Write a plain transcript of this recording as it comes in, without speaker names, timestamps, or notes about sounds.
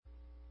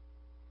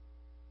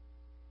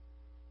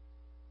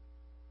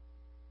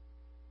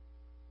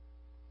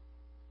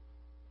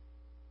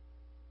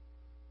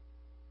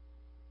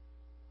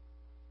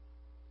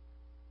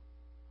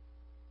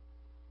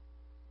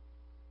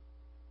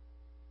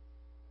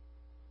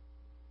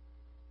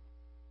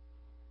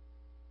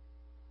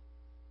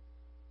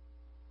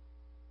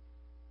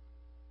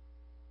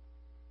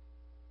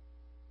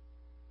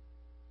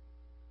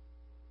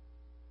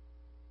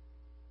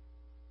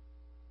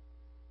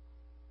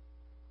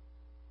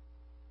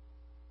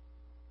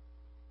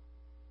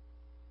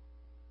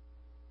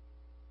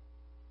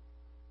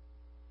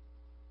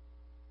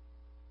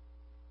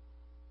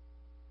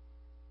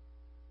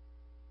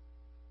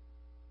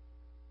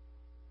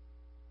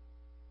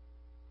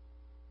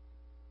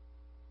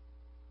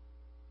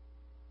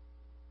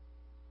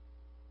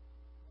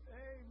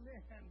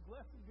And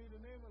blessed be the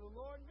name of the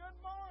Lord. Good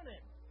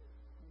morning.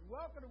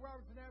 Welcome to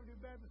Robertson Avenue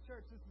Baptist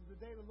Church. This is the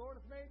day the Lord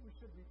has made. We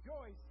should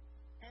rejoice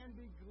and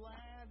be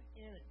glad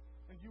in it.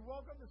 As you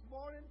woke up this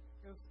morning,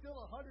 it was still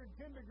 110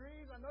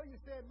 degrees. I know you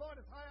said, Lord,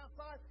 it's high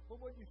outside.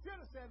 But what you should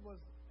have said was,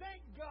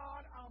 thank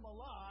God I'm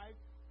alive.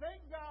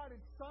 Thank God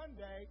it's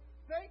Sunday.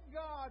 Thank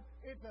God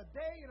it's a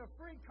day in a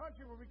free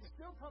country where we can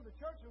still come to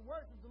church and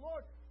worship the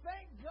Lord.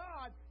 Thank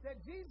God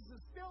that Jesus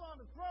is still on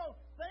the throne.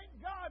 Thank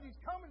God He's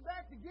coming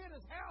back to get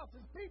His house,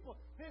 His people,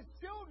 His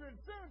children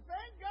soon.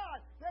 Thank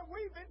God that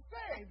we've been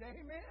saved.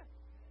 Amen?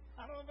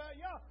 I don't know about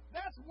y'all.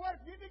 That's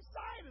worth getting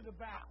excited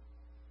about.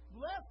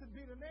 Blessed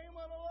be the name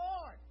of the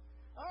Lord.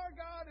 Our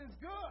God is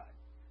good.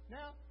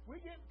 Now, we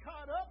get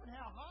caught up in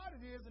how hot it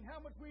is and how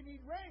much we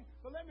need rain.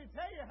 But let me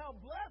tell you how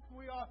blessed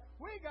we are.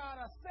 We got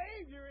a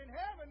Savior in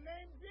heaven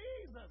named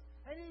Jesus.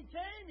 And He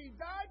came, He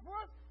died for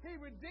us, He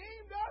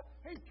redeemed us,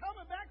 He's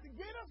coming back to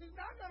get us, He's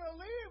not going to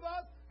leave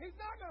us, He's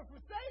not going to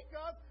forsake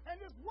us, and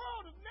this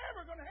world is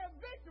never going to have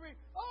victory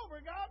over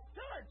God's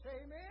church.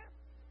 Amen?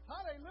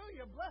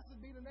 Hallelujah. Blessed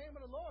be the name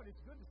of the Lord. It's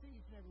good to see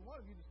each and every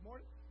one of you this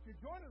morning. If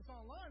you're joining us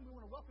online, we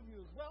want to welcome you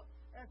as well.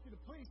 Ask you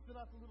to please fill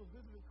out the little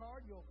visitor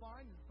card you'll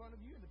find in front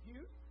of you in the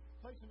pews.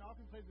 Place an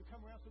offering plate to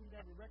come around so we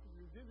can have a regular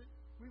visit.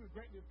 We would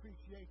greatly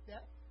appreciate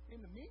that. In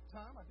the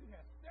meantime, I do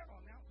have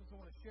several announcements I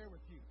want to share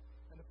with you.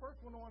 And the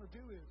first one I want to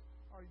do is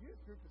our youth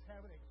group is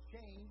having an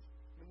exchange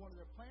in one of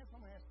their plants.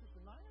 I'm going to ask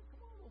Sister Naya,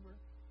 come on over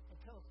and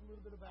tell us a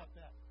little bit about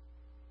that.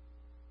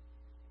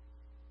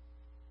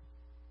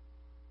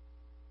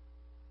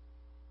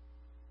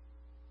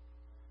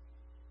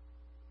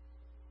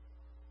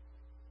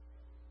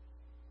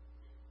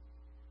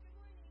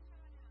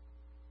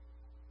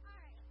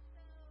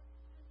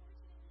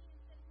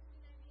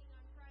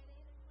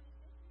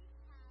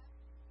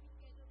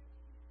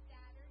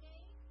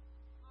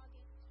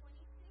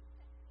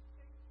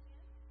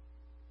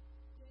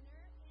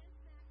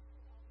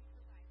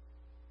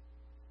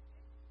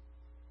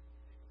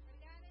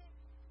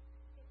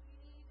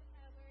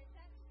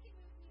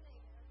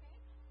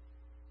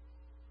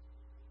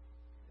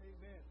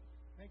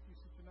 Thank you,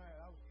 Sister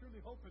Naya. I was truly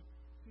hoping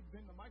she'd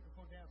bend the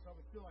microphone down so I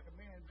would feel like a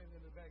man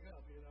bending it back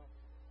up, you know.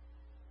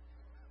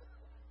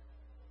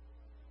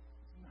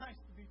 It's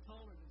nice to be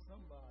taller than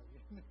somebody.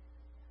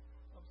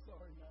 I'm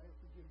sorry, Naya.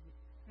 Forgive me.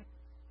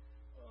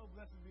 Oh,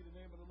 blessed be the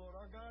name of the Lord.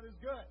 Our God is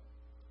good.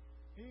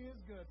 He is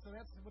good. So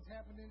that's what's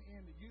happening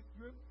in the youth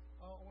group.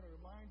 I want to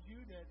remind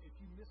you that if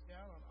you missed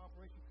out on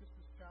Operation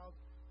Christmas Child's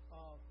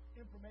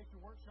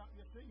information workshop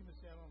yesterday, you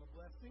missed out on a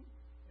blessing.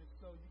 And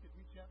so you could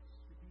reach out to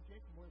Sister PJ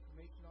for more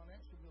information on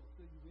that. She'll be able to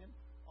fill you in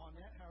on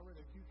that. However,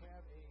 they do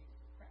have a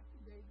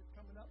crafting day that's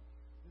coming up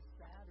this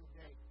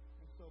Saturday.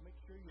 And so make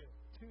sure you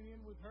tune in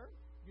with her,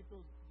 get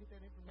that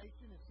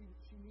information and see what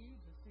she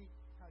needs and see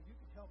how you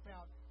can help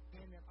out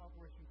in that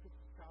Operation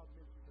Christmas Child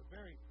ministry. It's a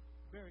very,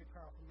 very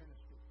powerful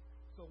ministry.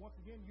 So once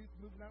again, Youth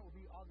Moving Out will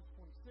be August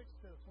 26th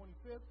instead of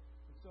 25th.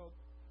 And so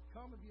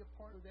come and be a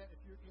part of that if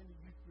you're in the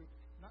youth group.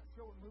 Not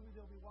sure what movie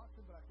they'll be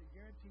watching, but I can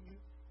guarantee you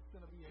it's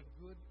going to be a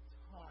good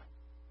time.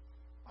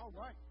 All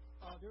right.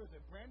 There is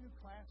a brand new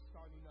class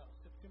starting up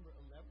September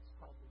 11th. It's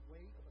called The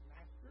Way of the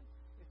Master.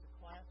 It's a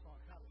class on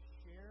how to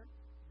share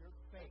your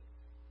faith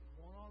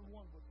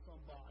one-on-one with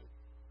somebody.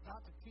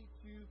 Not to teach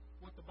you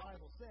what the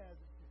Bible says,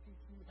 it's to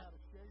teach you how to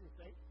share your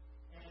faith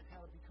and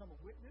how to become a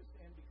witness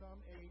and become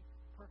a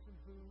person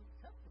who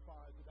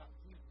testifies about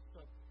Jesus.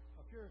 So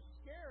if you're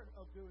scared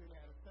of doing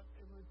that, if that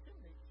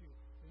intimidates you,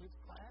 then this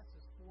class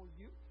is for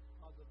you.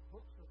 The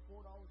books are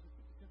 $4.50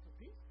 a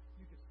piece.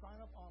 You can sign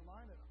up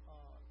online at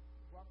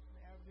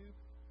Robertson Avenue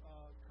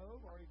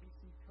Cove,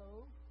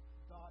 RABCCove.org,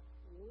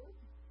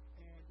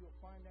 and you'll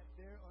find that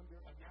there under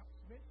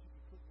announcements. You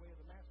can click Way of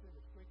the Master and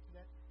go straight to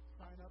that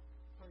sign up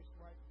place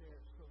right there.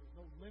 So there's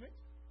no limit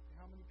to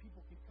how many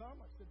people can come.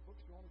 I said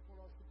books are only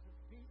 $4.50 a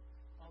piece.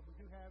 We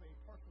do have a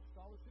partial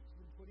scholarship that's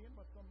been put in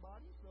by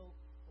somebody, so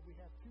we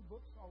have 2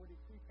 books already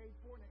prepaid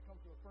for, and it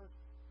comes to a first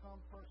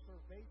come, first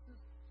served basis.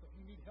 So if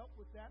you need help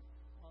with that,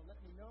 let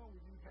me know.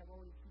 We do have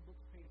already 2 books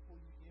paid for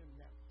you in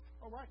that.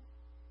 All right.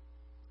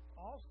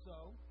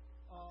 Also,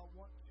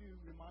 want to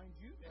remind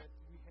you that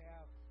we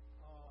have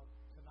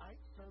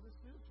tonight's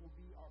services will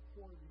be our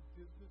quarterly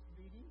business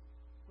meeting.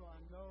 So I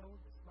know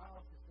the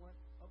smiles just went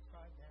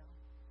upside down.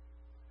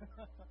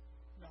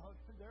 No,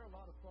 they're a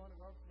lot of fun at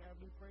Robertson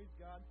Avenue. Praise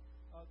God.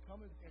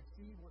 Come and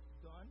see what's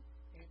done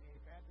in a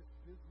Baptist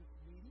business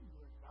meeting.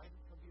 You're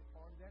invited to be a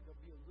part of that.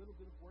 There'll be a little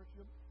bit of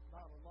worship,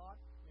 not a lot.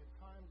 If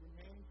time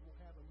remains, we'll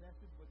have a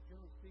message, but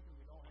generally speaking,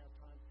 we don't have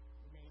time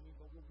remaining,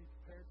 but we'll be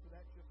prepared for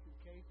that just in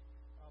case.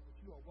 But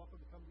you are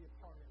welcome to come be a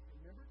part of it.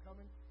 Remember, come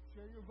and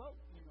share your vote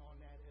on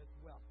that as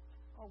well.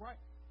 All right.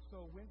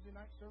 So Wednesday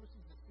night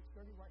services at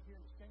 6:30 right here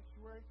in the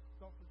sanctuary.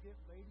 Don't forget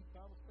ladies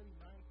Bible study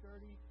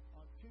 9:30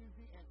 on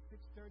Tuesday and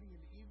 6:30 in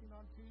the evening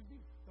on Tuesday.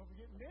 Don't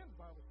forget men's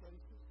Bible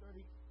study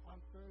 6:30 on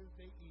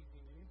Thursday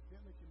evening. And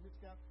incidentally, if you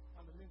missed out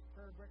on the men's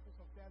prayer breakfast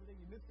on Saturday,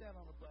 you missed out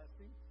on a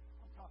blessing.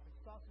 I'm talking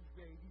sausage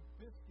gravy,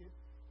 biscuits,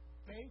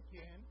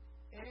 bacon,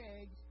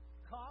 eggs,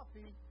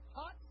 coffee,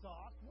 hot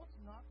sauce, what's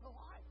not to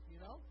like,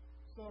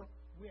 So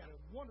we had a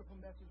wonderful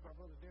message by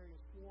Brother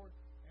Darius Ford,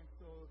 and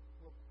so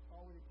we're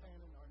already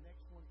planning our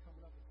next one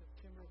coming up in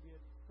September. It'll be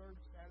the third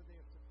Saturday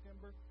of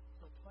September.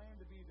 So plan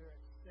to be there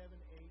at 7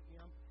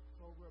 a.m.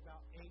 So we're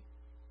about 8.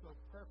 So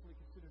prayerfully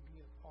consider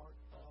being a part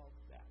of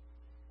that.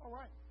 All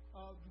right.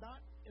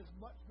 Not as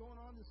much going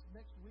on this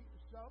next week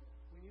or so.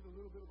 We need a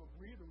little bit of a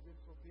breather. We've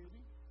been so busy.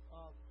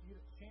 You get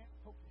a chance to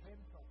poke your head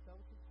into our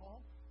fellowship hall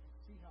and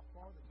see how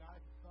far the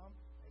guys have come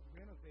at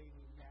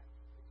renovating that.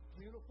 It's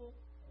beautiful.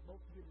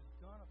 Most of it is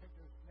done. I think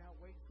they're now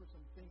waiting for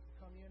some things to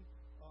come in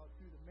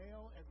through the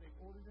mail as they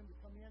order them to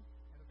come in.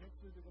 And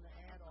eventually they're going to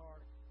add our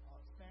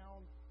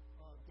sound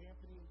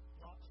dampening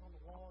blocks on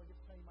the wall, I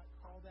guess how you might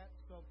call that.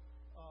 So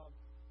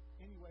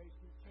anyways,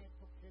 you can't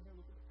put in there,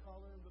 look at the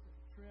color, look at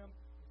the trim,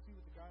 and see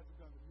what the guys have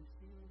done. The new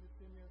ceiling that's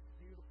in there is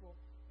beautiful,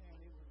 and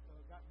it was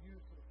got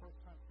used for the first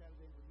time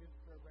Saturday with men's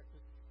prayer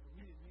breakfast, and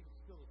we didn't need to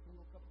spill a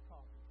single cup of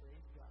coffee.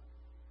 Praise God.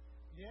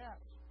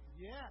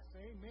 Yes,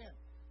 amen.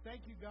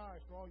 Thank you guys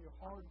for all your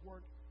hard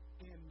work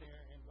in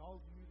there, and all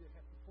of you that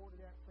have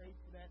supported that, prayed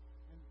for that,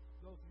 and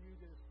those of you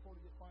that have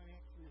supported it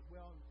financially as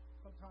well. And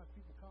sometimes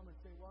people come and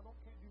say, well, I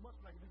can't do much,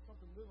 but I can do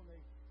something little. And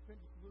they spend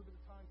just a little bit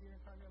of time here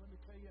and time there. Let me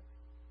tell you,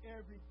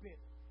 every bit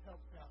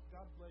helps out.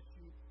 God bless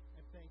you,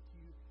 and thank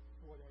you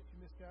for that. If you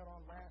missed out on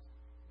last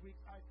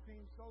week's ice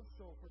cream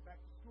social for back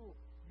to school,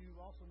 you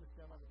also missed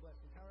out on the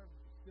blessing. However,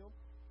 you can still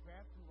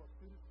grab some of our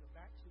students in the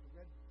back, see the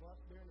red bus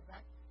there in the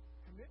back.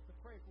 Commit to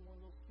pray for one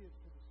of those kids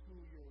for the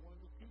school year, one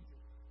of those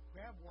teachers.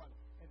 Grab one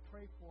and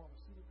pray for them and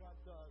see what God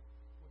does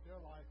with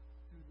their life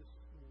through this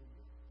school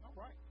year. All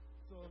right.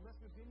 So unless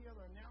there's any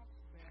other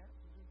announcements,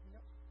 is there anything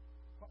else?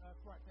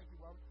 That's right. Thank you,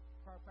 Robert.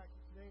 Choir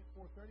practice today at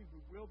 4:30.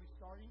 We will be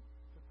starting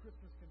the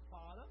Christmas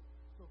cantata.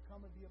 So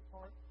come and be a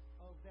part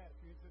of that. If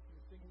you're interested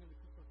in singing in the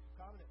Christmas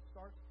cantata, that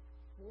starts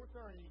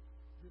 4:30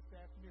 this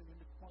afternoon in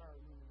the choir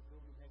room in the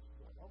building next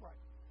door. All right.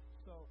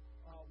 So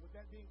with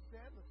that being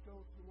said, let's go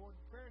to the Lord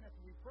in prayer. And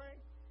after we pray,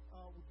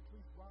 would you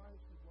please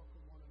rise and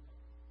welcome one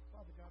another.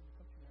 Father God, we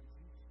come to you in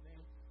Jesus'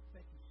 name.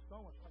 Thank you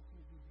so much for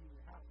opportunity to be in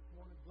your house this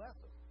morning. Bless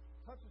us.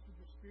 Touch us with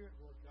your spirit,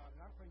 Lord God.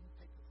 And I pray you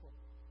take control.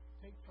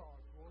 Take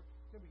charge, Lord.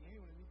 If there be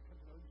anyone that needs to come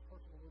to know you as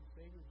personal Lord and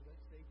Savior, would that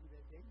save you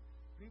that day?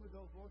 Be with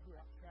those, Lord, who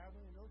are out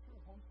traveling and those who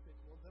are homesick,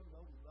 Lord. Let them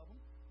know we love them.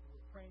 And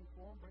we're praying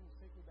for them. Bring them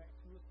safely back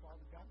to us,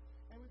 Father God.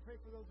 And we pray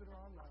for those that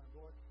are online,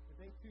 Lord, that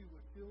they too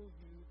would feel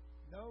you,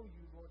 know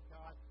you, Lord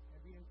God, and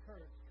be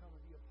encouraged to come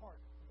and be a part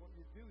of what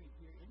you're doing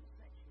here in the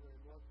sanctuary,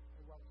 Lord,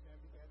 and Robertson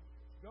Avenue Baptist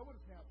Church. Go with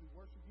us now as we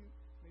worship you.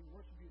 May we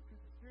worship you in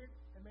truth and spirit,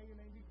 and may your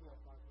name be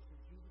glorified. In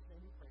Jesus'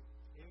 name we pray.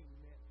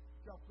 Amen.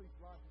 Y'all please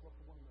rise and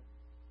welcome one another.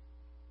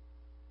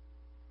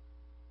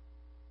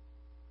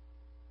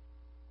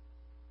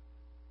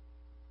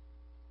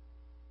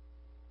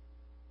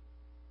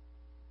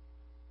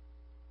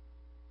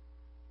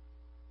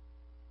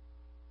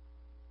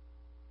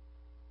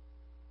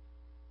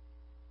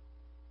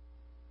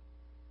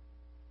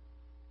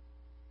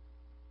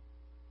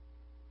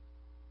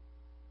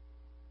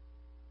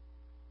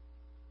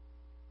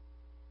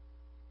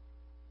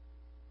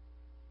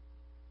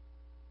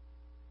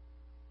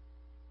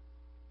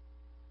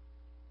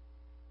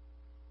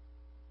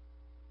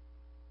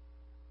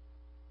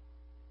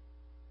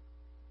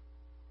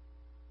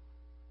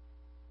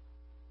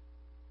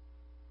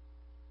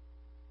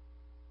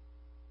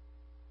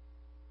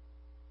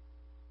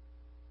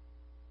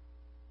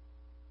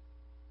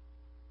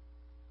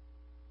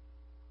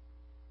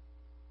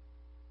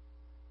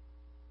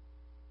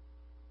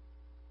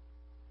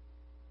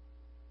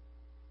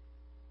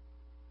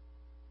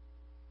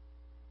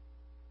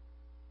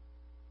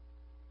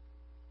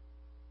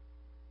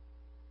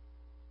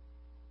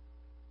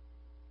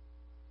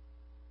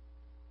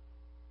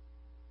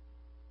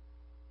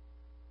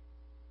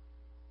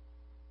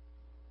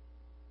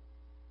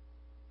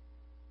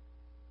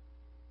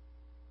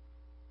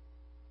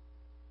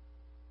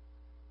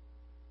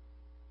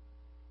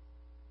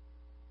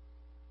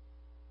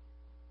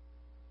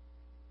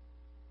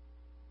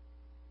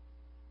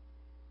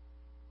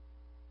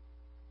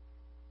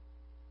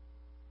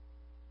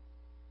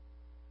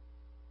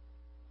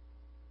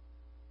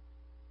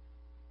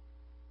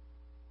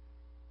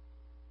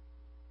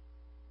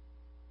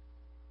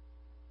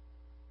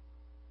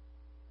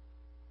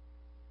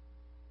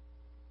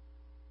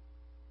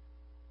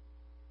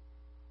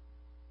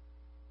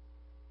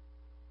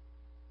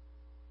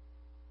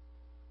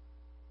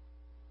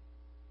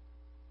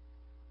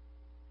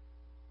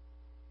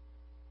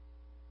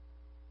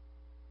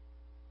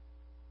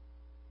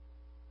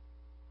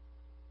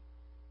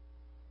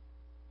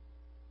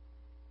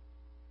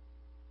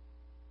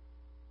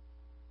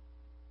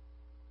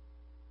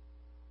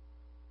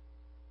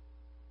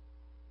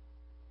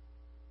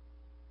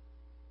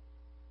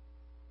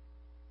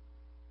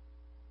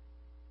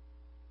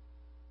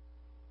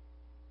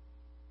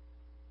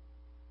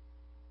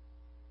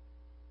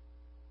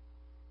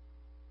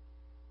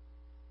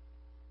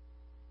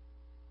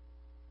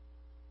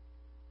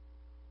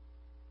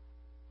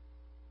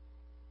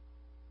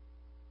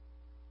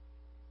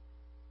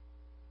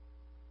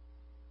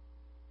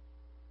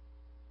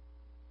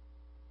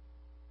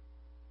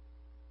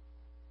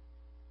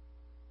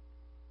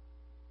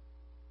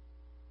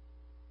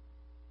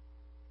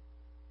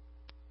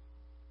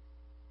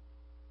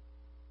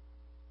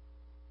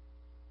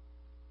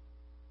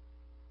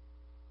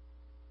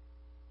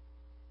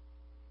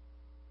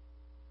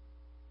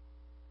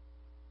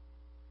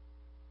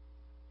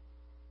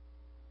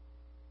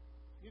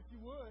 if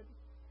you would,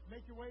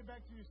 make your way back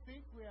to your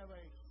seats. We have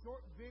a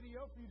short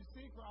video for you to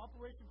see for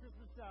Operation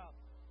Christmas Child.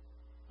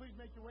 Please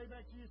make your way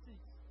back to your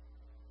seats.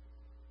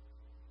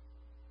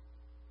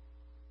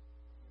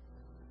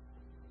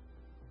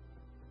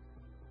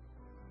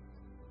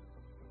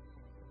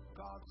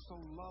 God so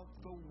loved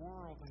the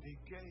world that He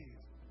gave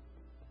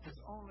His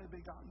only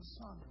begotten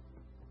Son.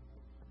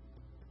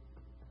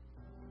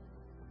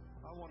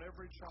 I want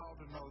every child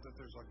to know that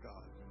there's a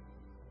God.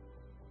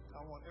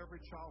 I want every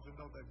child to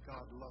know that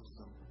God loves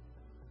them.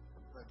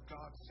 That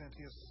God sent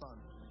His Son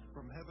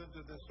from heaven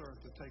to this earth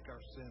to take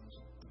our sins.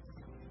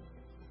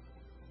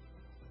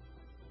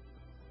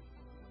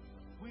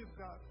 We've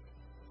got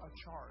a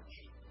charge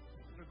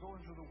to go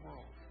into the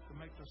world, to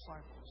make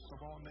disciples of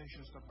all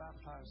nations, to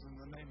baptize in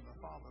the name of the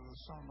Father, the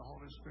Son, and the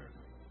Holy Spirit.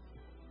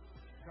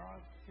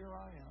 God, here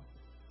I am.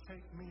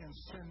 Take me and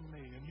send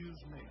me and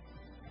use me.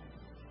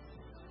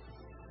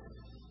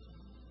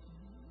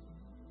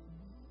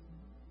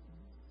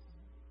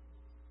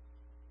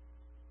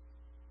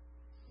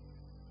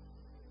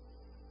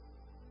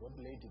 God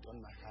laid it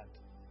on my heart.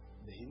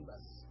 The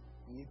Hindus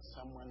need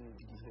someone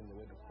to give them the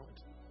word of God.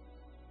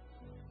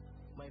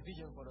 My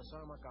vision for the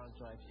summer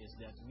contract is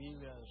that we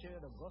will share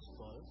the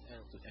gospel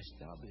and to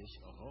establish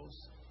a host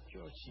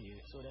church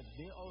here so that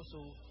they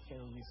also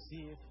can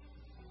receive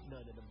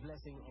the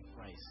blessing of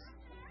Christ.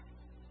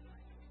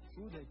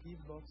 Through the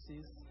gift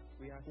boxes,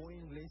 we are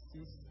going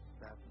places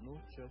that no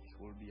church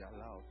will be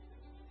allowed.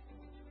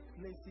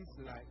 Places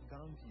like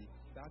Gandhi,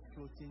 that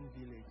floating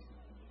village.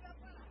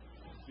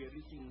 We are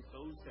reaching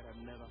those that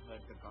have never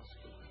heard the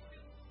gospel.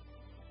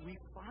 We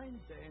find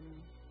them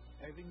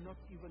having not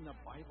even a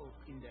Bible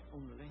in their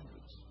own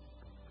language.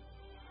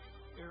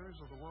 Areas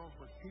of the world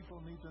where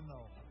people need to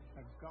know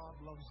that God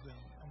loves them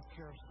and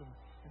cares for them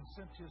and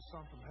sent His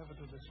Son from heaven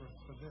to this earth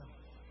for them.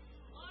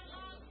 God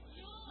loves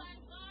you and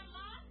God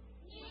loves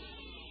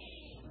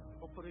me.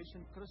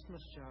 Operation Christmas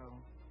Child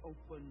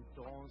opened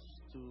doors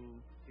to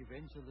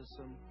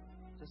evangelism,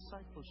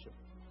 discipleship,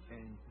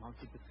 and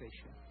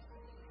multiplication.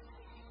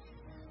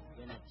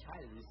 When a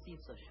child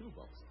receives a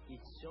shoebox,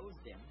 it shows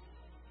them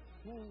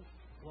who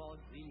God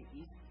really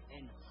is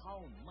and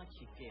how much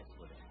He cares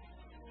for them.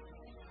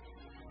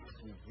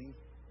 We give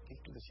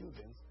gift to the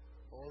children,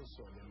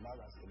 also the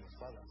mothers and the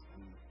fathers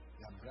and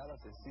their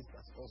brothers and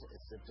sisters also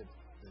accepted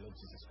the Lord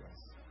Jesus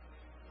Christ.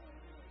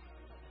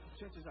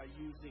 Churches are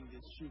using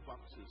these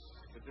shoeboxes,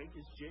 the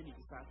Greatest Journey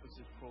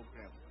Discipleship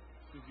Program,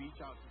 to reach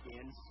out to the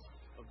ends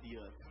of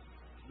the earth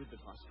with the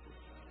gospel.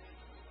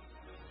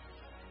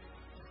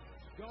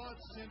 God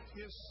sent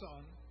His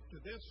Son to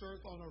this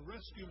earth on a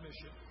rescue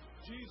mission.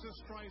 Jesus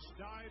Christ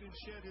died and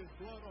shed His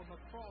blood on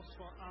the cross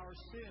for our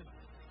sin.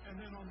 And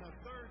then on the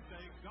third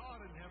day,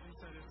 God in heaven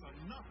said it's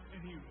enough,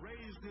 and He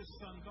raised His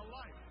Son to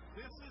life.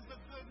 This is the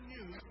good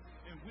news,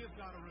 and we've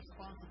got a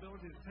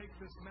responsibility to take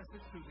this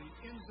message to the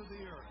ends of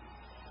the earth.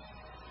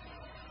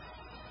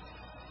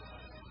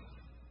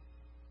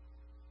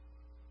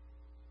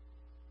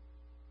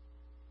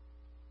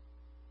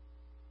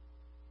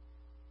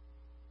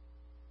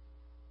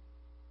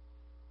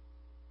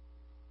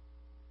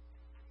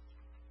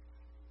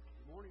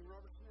 Good morning,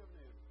 Robertson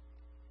Avenue.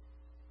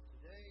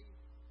 Today,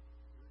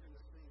 we're going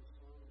to sing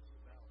songs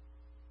about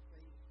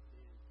faith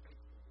and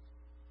faithfulness.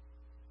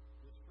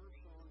 This first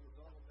song is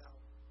all about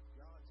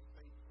God's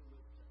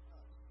faithfulness to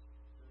us.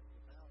 But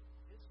without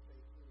His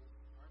faithfulness,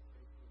 our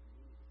faithfulness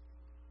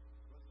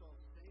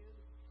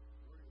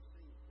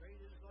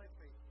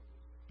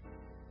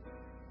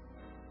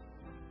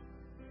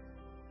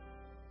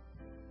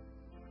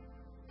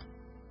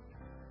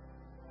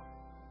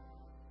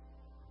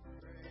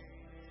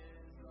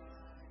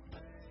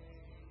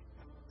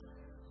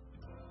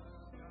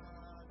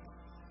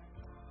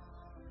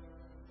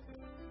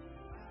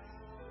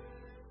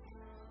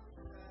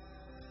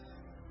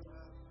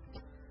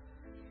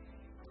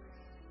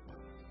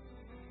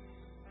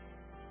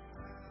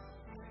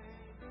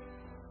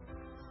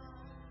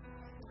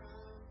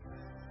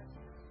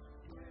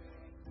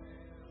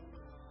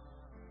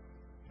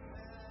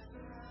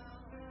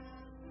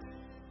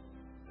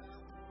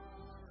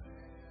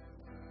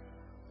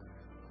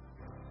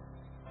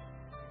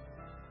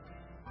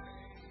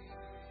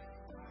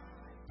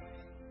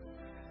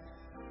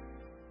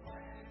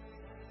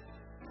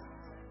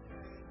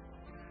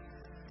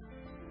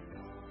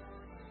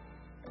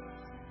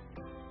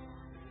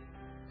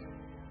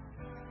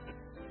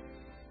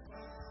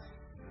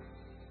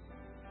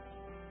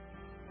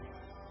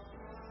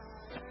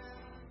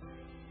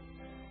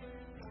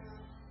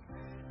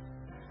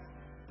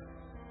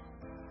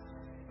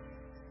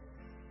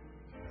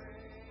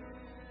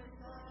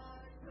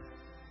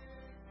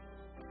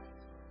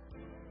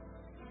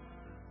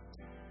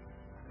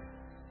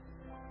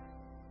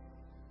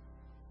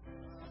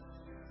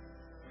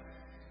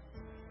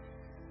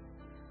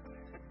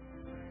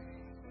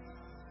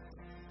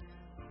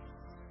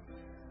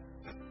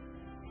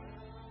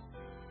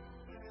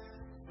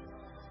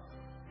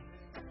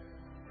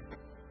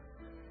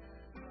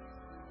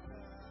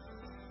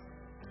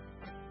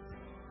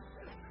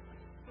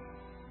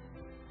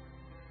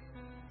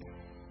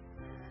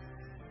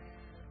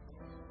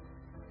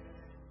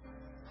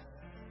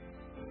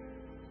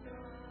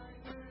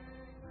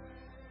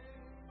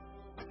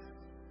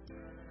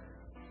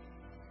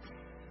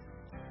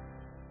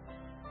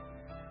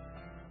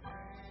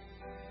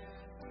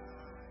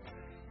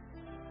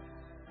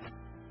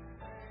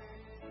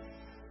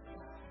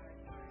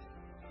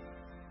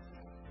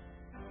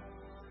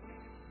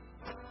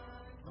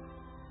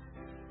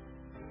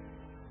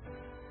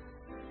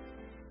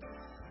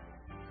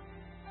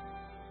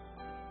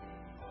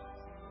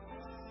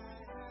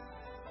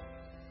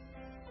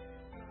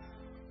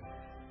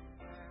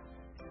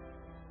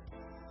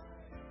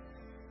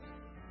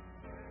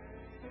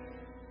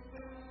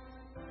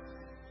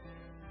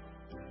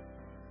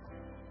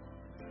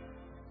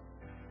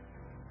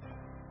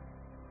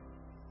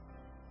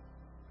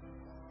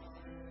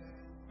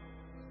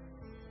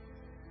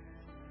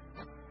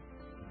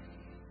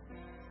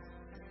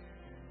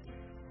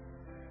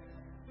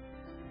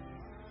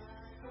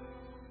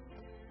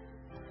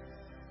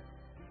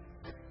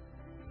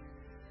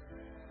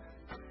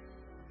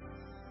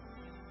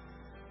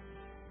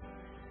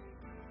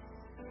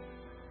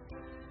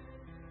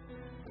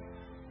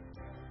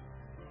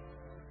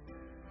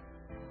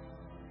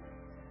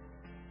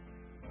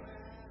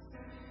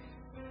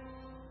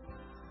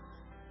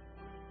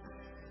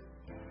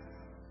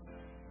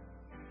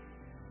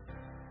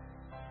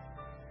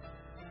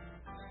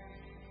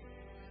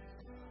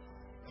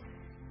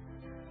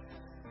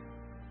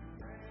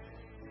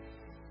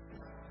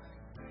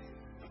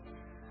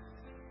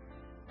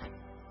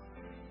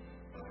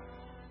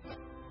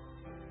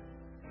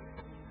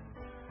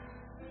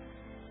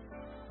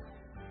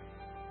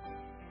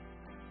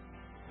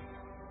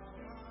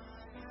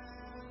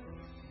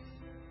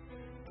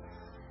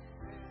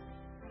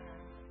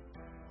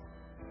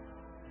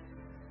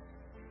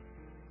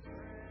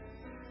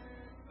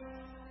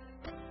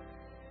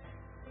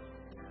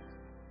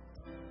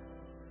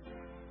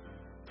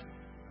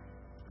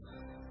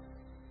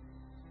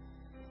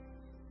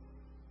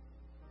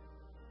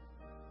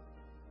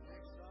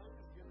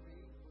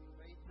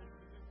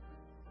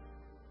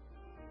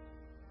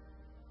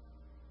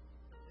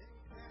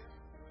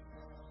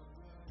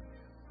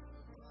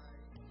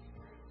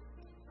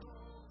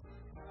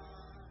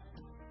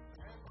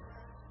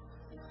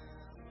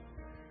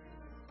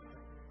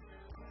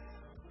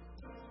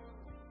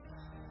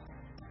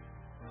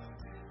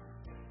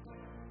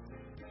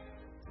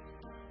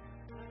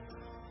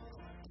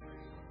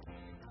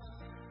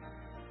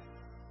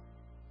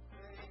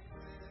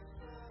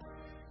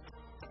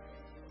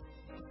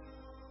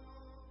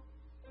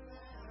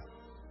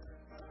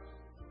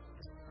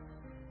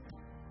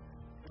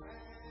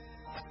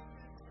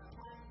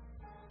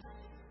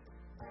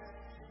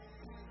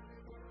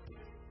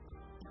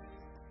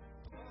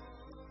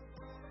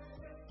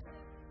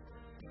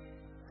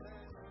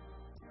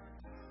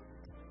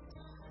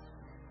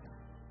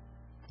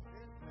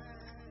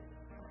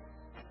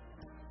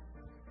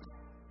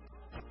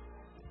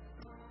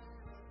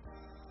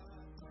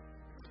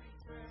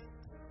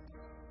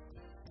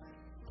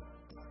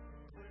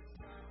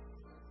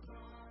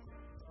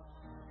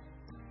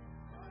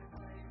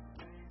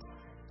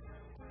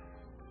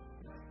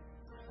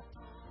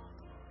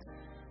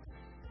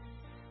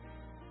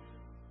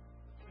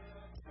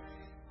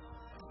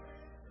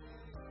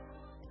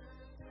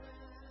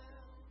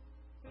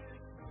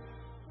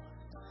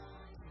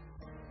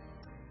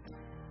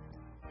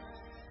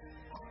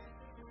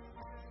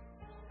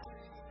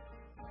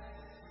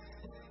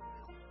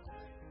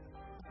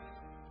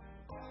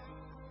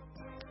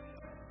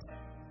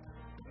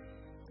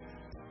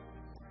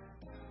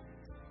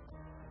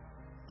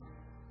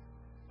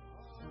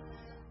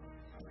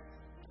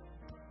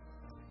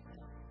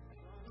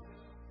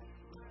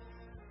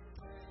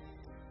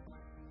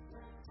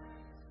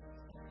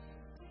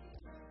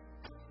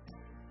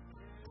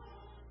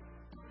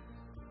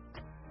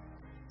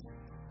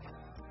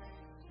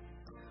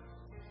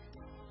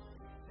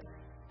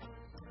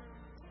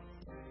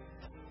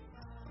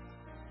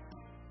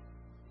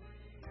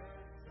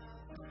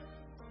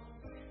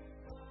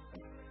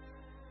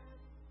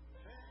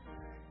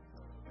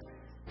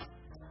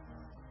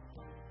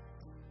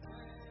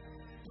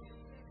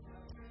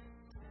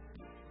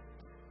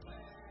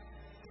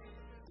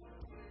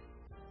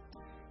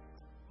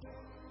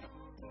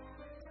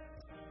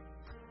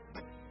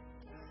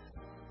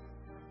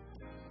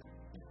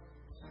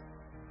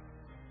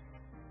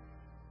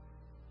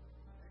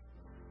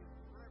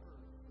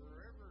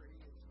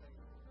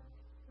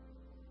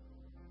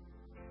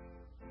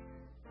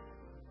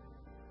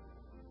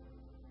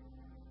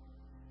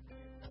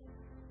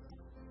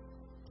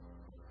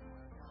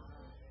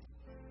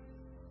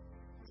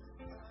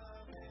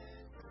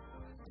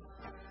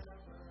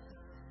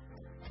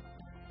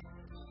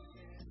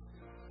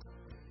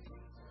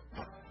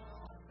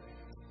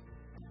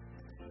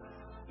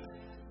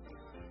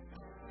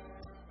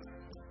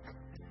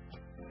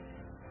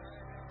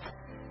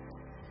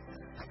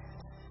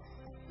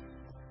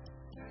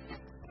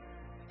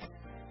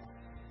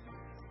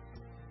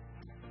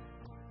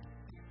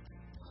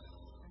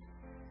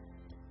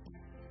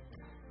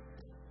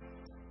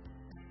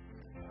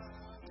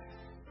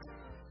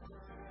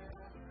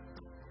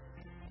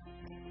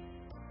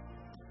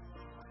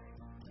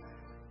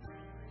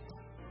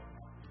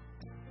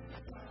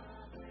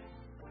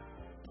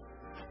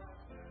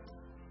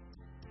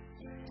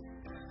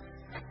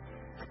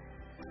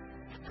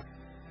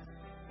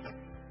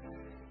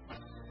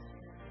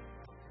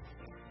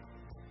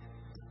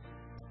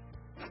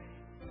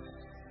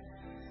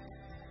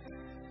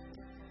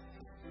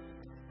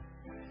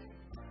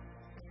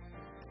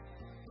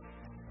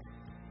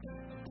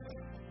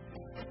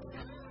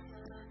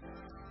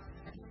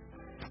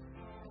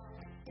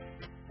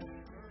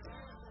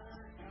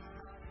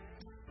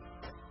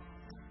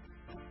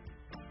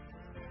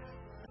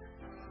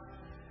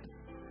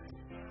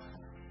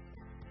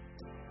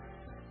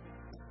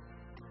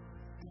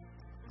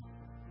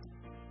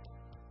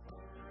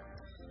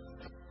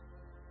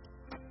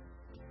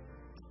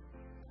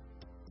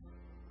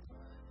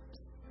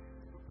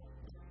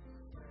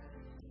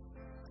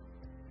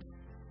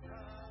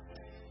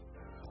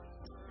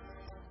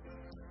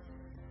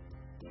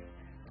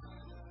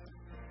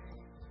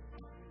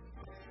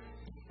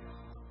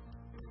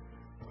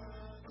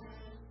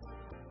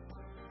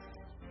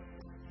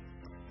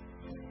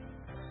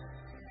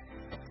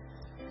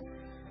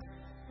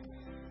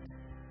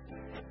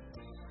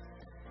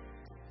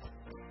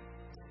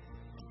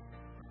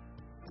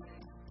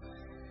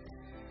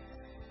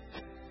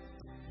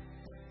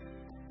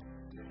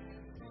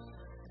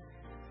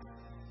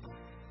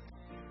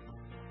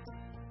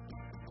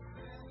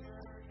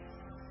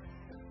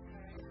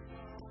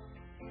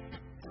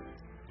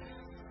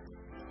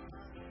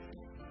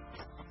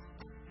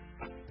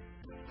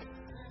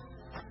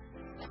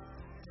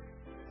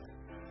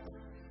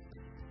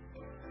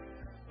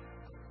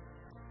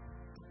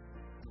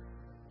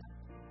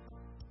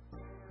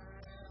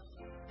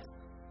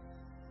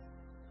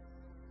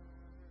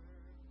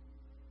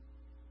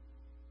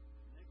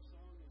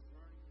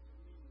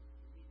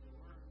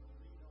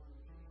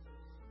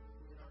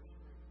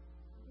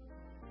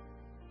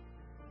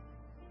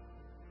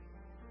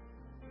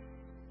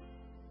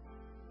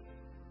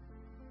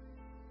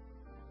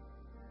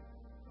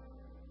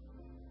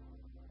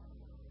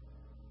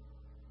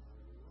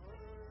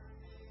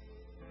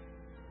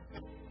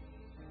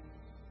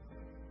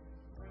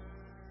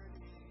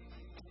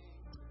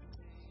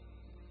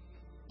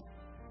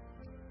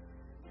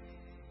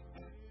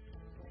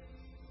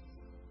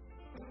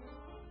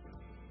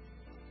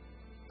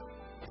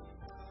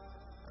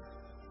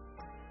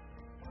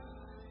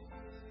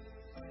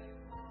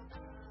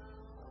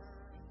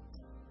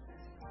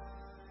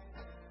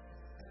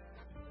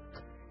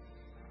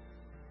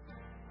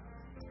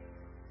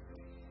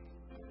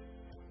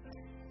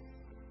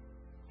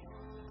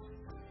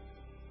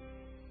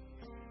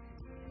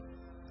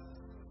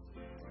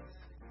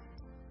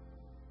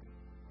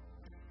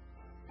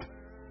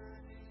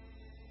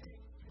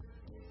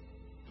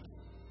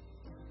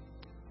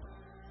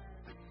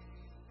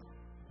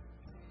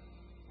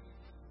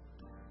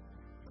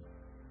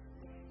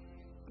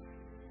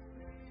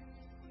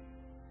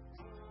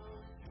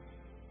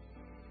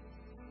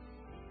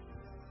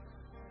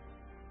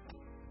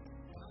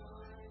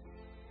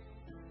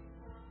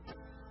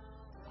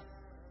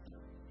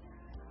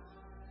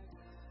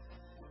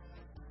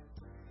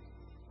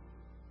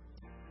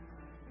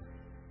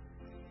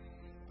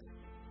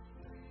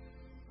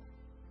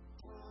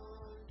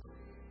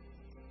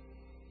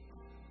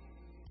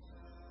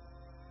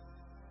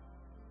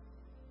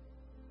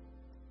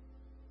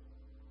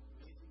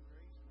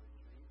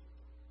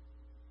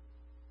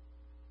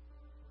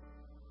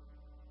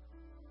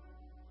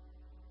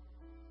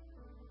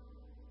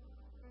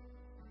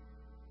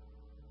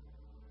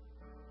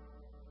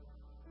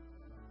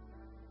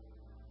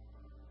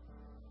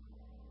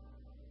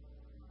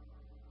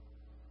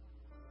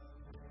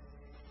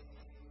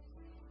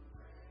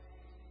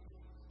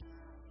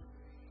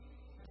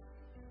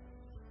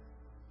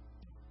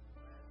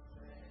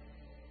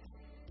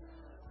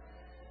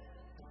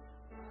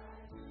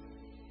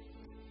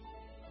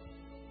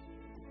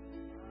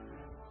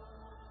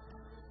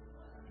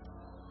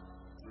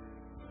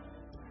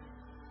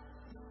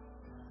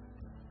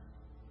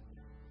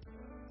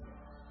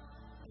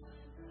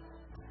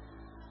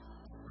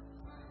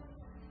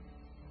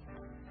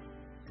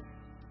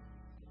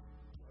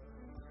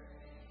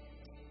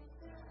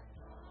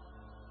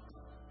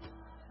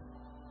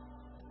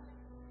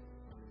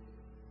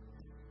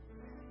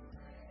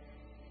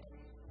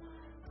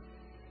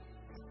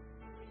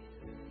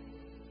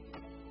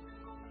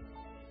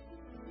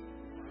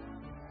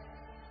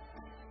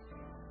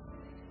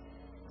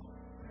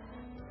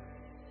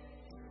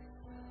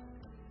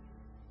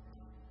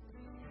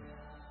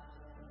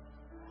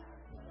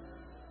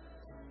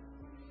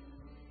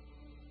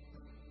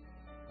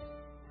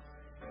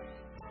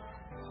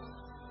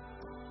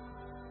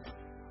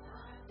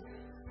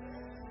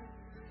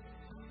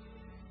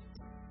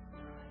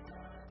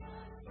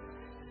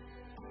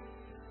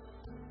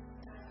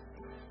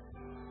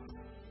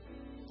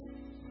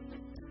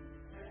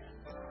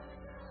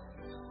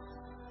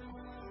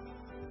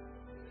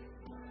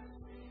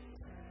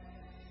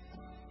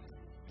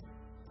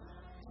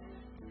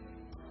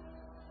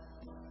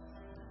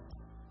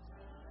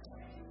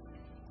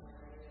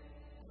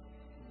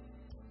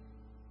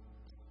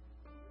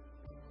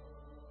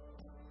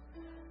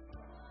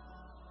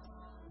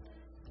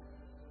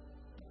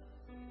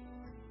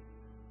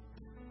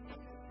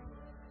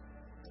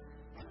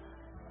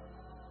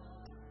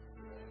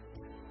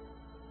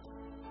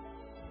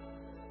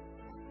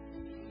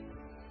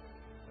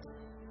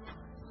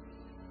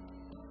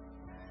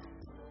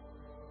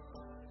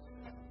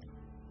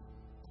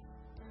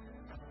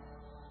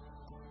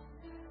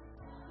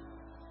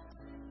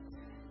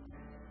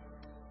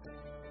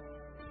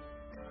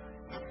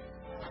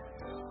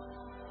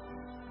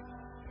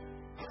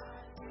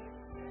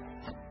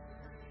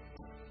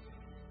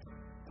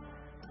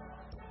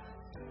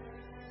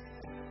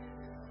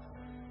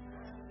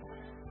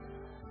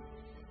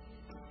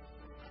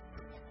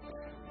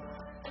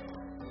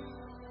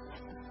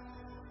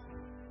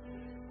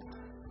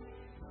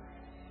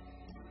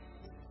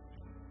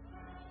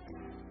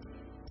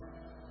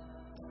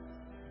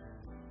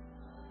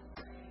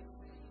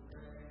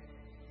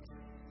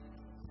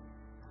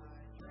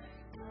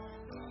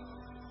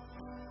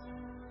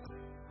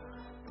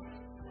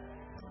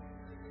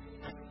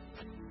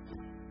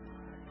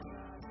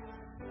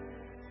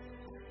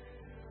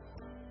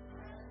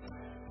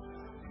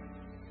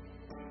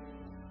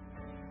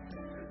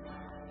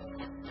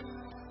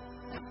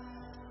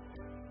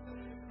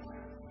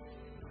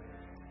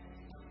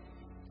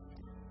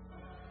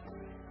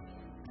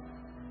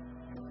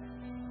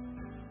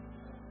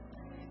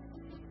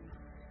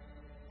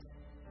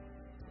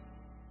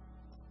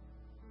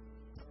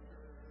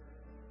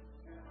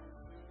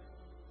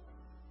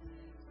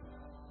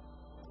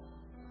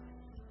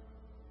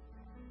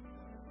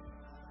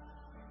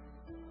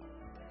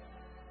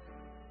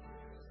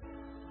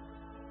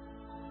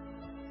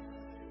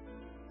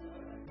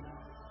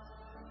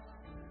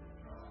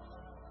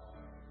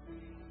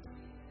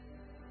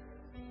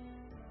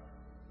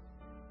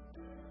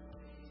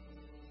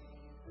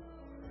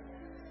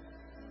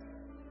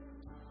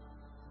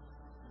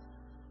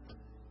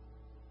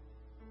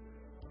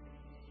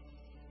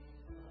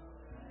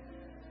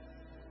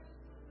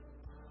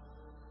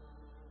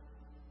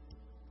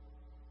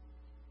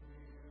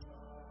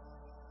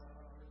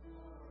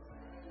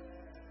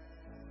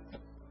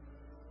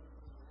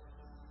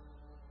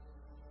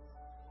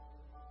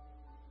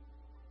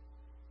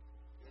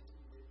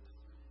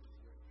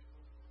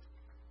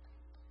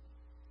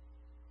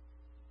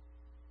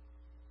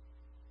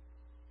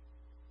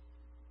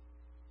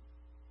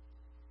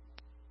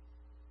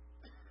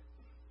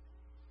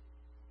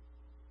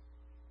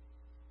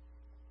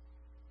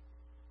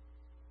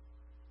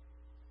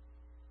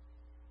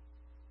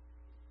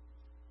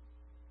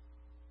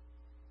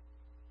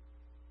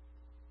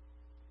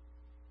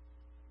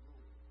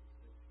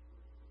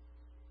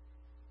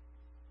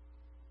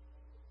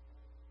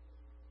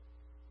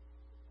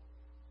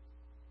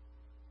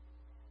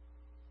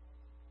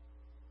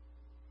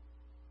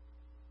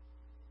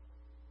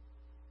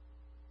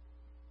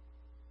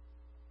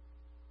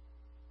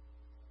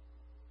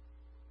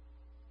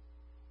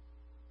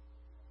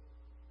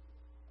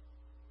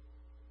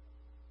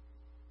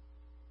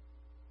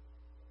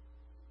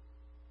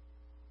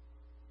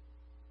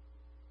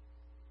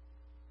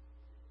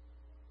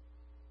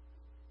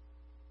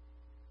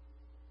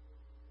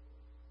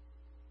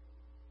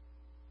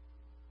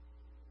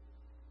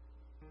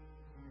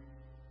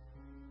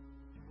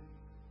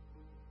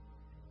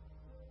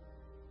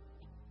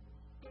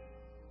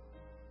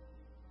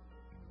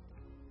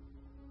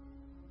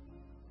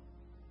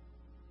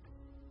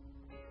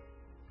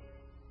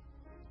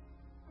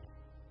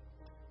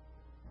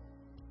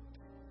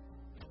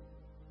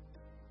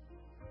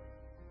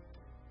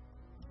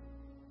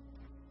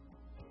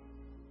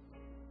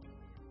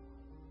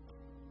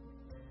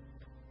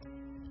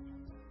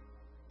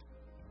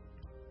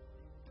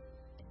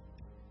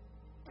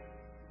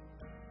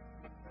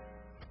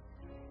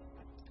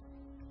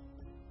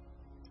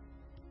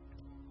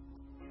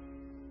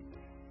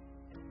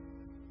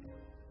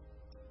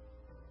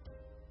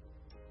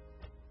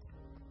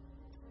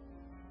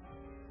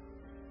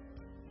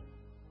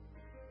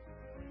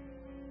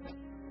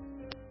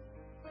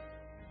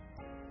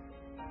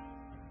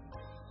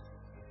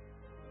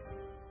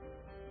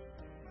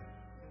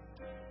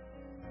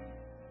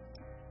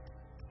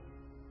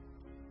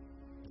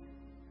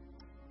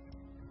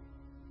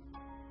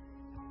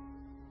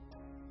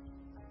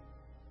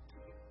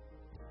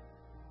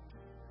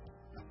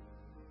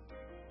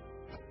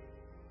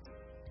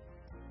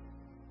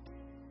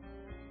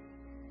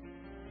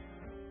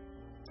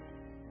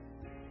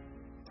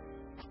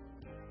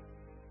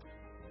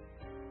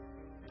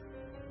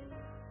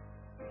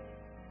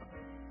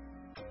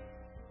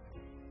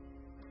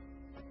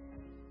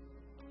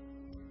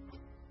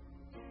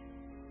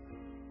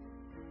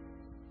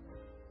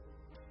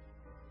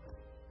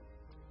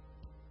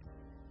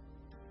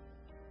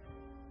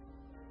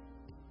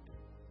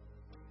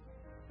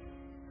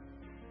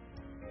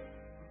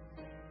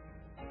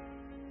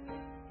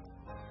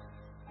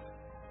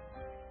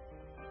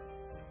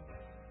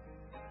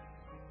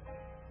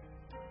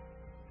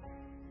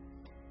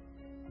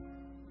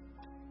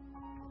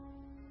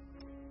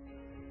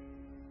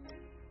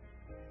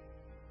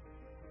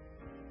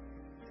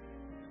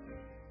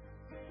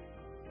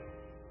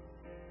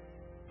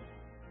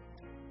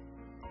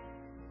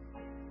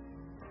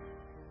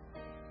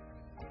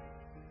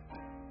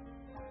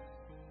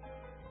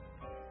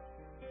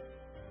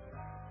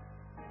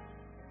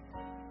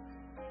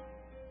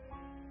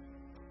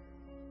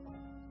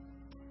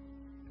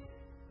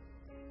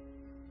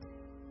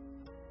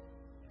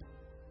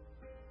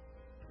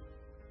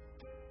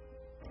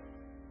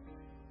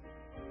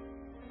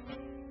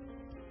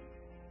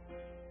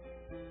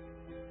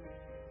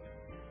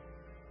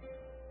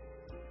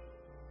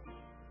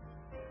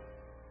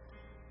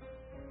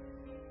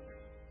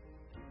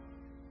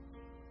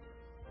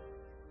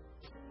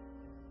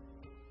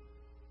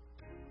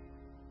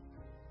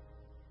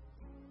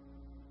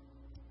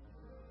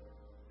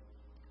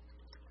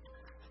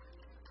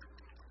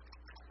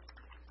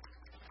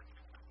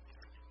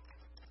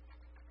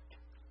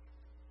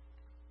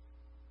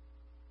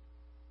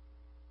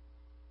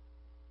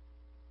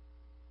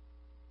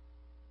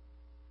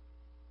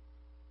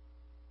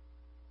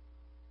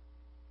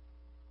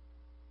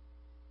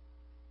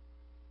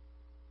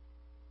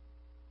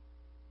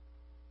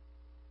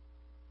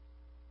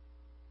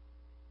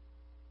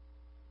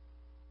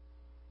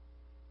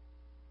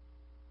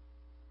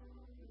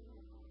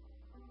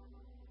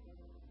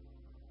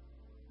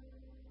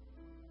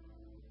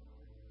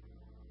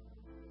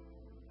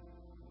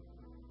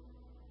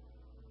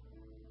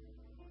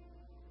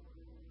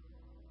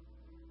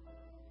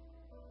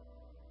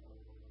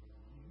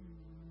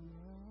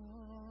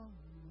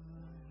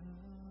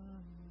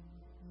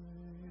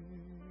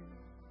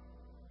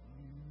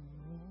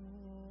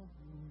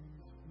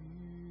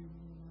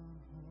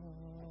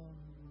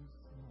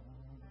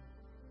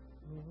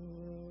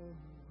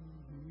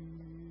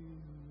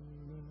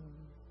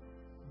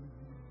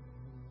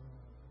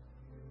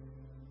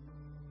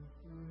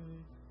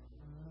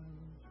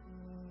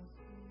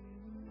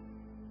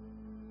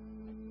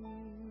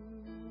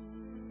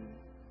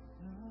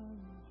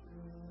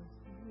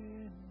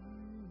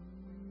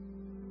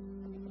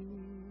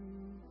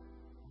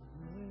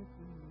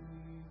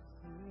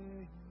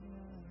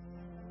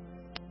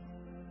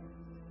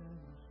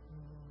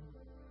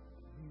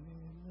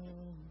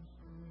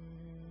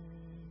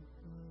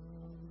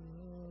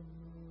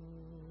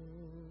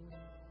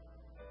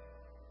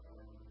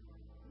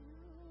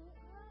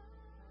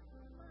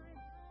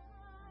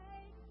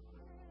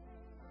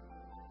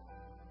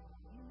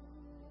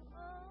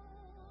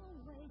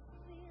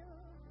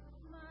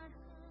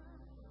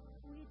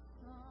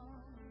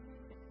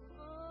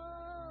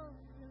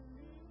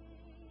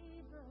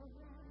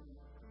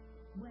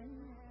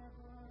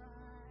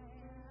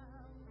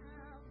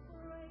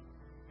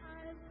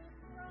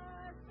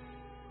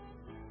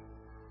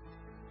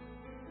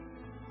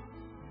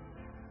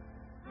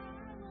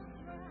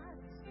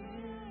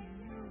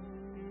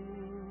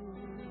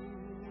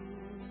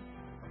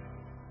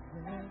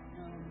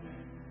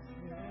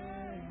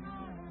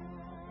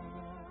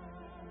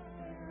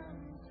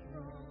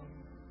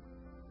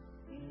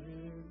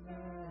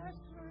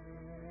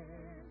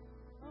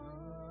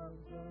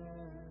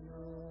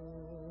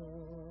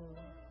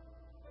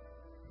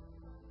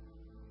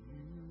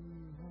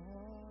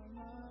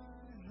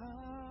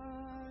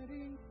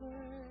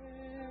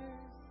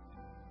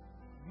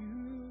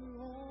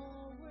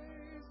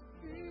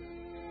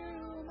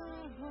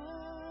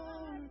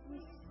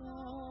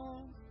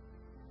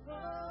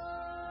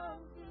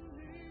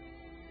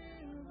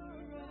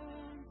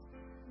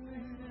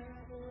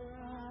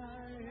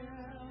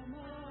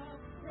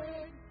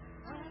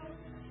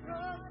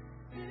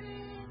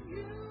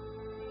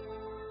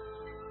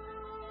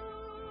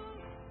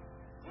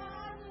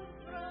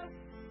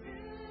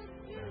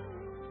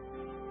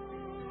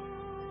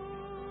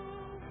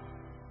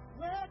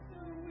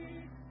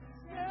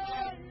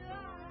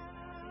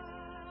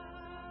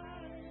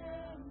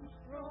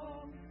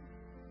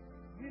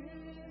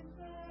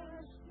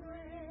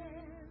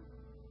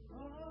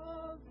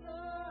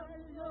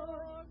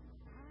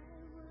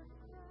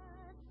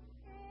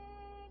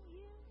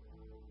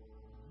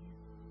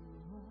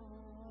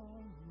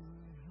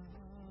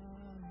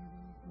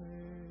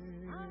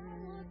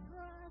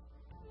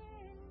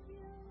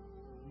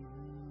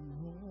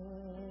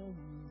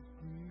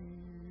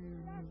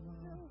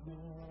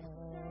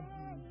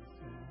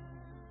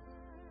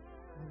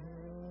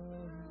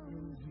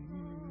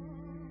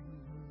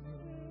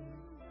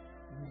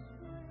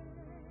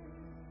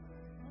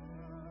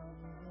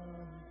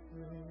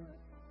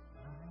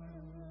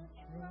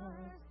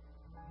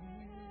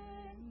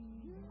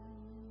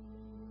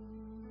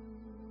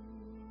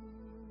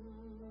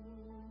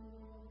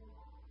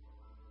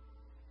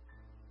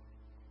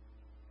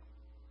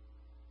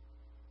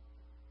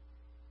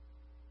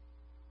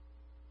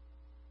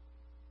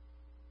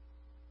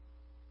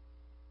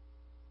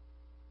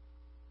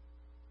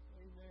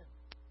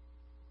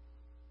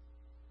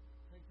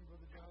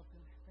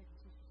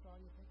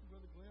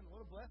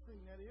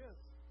blessing that is.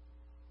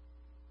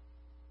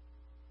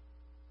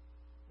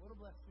 What a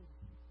blessing.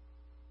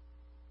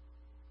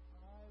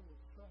 I will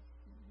trust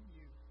in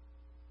you.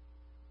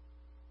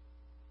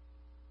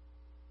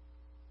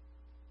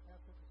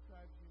 That's what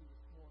describes you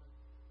this morning.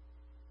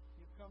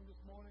 You've come this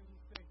morning and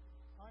you say,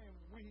 I am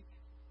weak,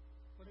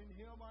 but in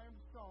Him I am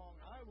strong.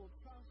 I will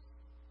trust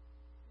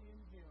in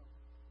Him.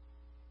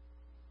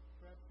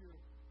 Perhaps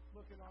you're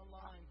looking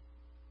online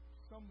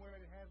somewhere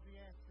that has the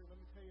answer. Let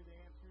me tell you, the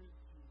answer is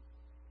Jesus.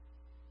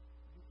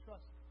 You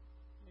trust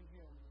in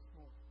Him this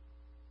morning.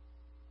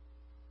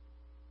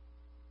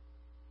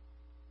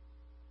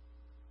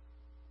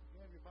 If you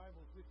have your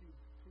Bibles with you,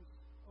 please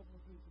open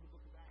with me to the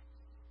book of Acts,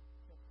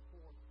 chapter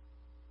 4.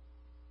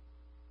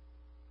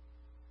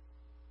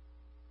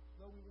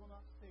 Though we will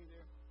not stay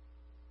there,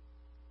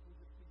 we'll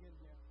just begin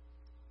now.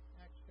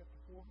 Acts chapter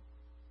 4.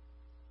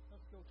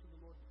 Let's go to the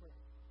Lord in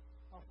prayer.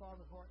 Our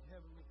Father who art in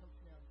heaven, we come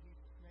to you now in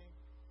Jesus' name.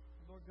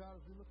 And Lord God,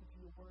 as we look into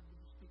your word, would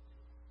you speak to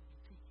us? Would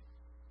you teach us?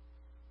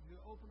 Would you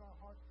open our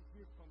hearts to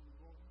hear from you,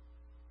 Lord,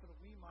 so that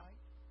we might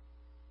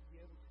be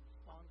able to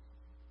respond to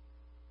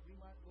you. We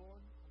might,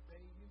 Lord,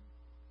 obey you.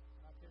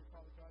 And I pray,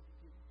 Father God, you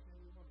give each and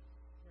every one of us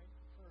strength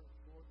and courage,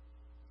 Lord,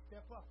 to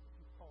step up if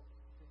you've called us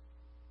to do.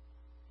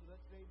 So let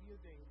today be a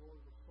day,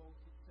 Lord, where souls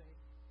get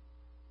saved.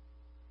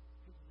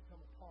 People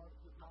become a part of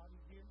your body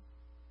here.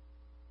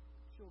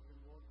 Children,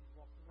 Lord, who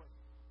walk away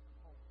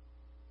from home.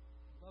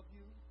 We love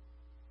you.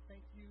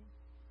 Thank you.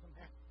 Come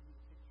after you.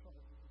 Take charge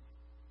of you.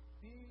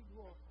 Be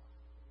glorified.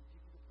 And we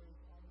give you the praise,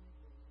 honor, and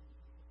glory. In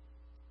Jesus' name.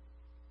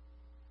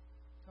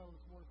 Tell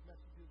this morning's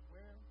message is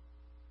where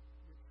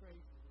your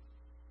treasure is.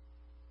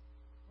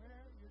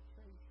 Where your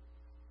treasure is.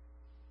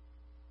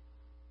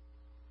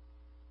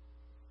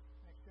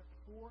 Acts chapter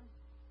 4,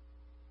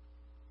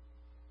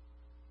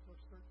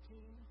 verse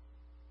 13.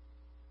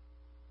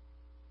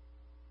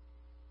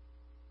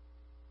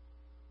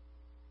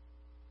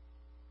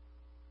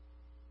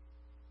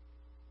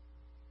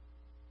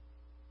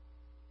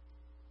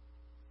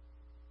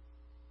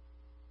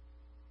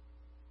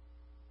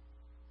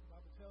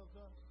 Tells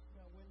us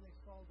now when they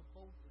saw the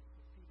boldness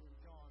of Peter and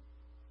John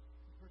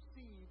and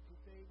perceived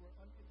that they were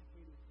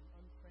uneducated and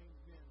untrained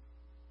men,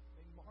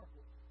 they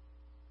marveled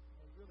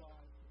and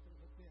realized that they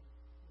had been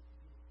with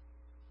Jesus.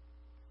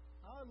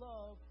 I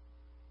love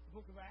the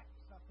book of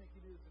Acts. I think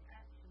it is an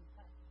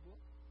action-packed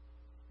book.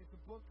 It's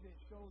a book that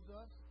shows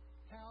us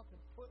how to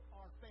put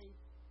our faith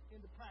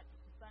into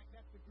practice. In fact,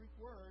 that's the Greek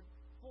word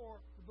for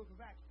the book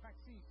of Acts,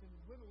 praxis, and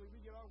literally we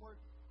get our word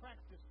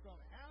practice from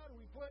it. How do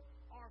we put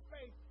our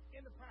faith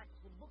into practice?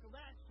 Well, the book of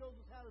Acts shows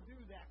us how to do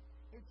that.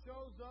 It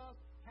shows us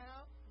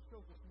how, it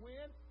shows us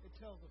when, it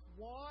tells us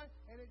why,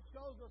 and it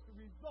shows us the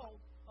result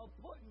of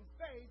putting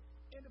faith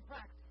into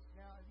practice.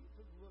 Now, if you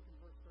take a look in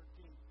verse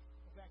 13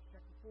 of Acts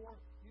chapter 4,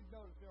 you'd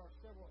notice there are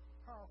several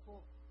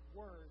powerful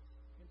words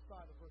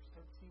inside of verse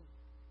 13.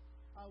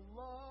 I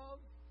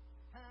love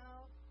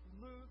how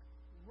Luke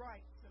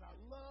writes, and I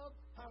love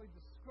how he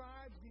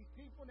describes these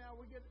people. Now,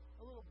 we get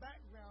a little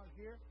background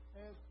here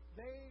as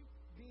they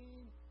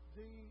being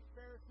the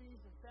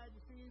Pharisees and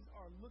Sadducees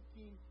are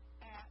looking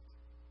at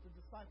the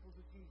disciples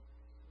of Jesus.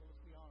 Well,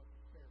 let's be honest,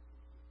 the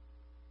Pharisees.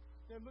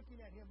 They're looking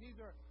at him. These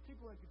are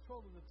people in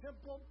control of the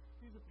temple.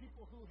 These are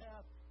people who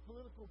have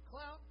political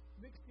clout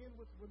mixed in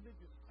with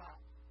religious clout.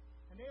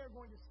 And they are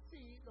going to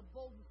see the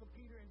boldness of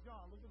Peter and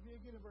John. Look at me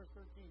again in verse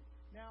 13.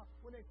 Now,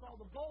 when they saw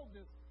the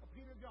boldness of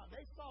Peter and John,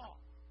 they saw.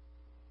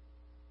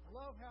 I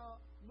love how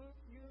Luke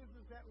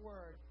uses that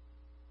word.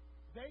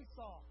 They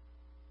saw.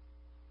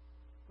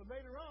 But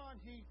later on,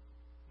 he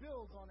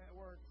builds on that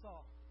word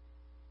saw.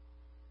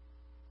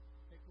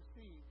 They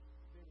perceived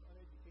they were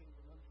uneducated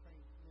and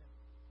untrained men.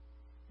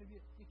 Can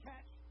you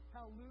catch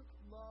how Luke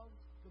loves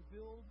to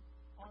build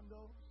on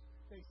those?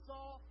 They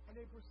saw and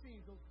they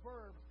perceived. Those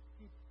verbs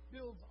he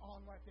builds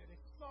on right there.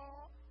 They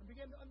saw and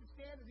began to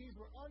understand that these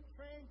were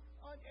untrained,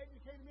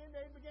 uneducated men.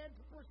 They began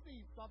to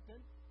perceive something.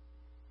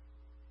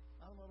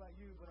 I don't know about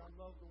you, but I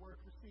love the word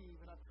perceive,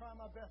 and I try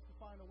my best to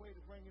find a way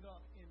to bring it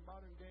up in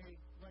modern day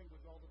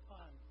language all the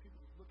time. People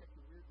just look at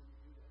you weird when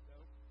you do that,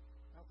 though.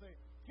 And I'll say,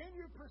 can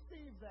you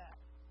perceive that?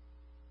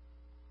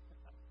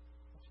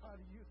 I try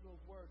to use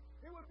those words.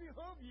 It would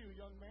behoove you,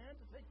 young man,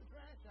 to take the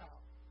trash out.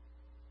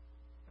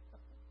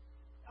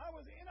 I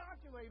was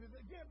inoculated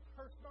against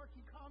her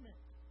snarky comment.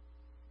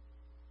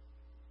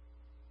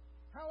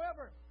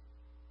 However,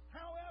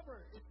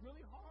 it's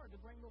really hard to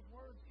bring those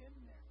words in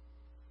there.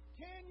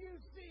 Can you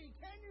see,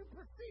 can you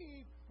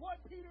perceive what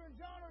Peter and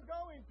John are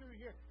going through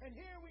here? And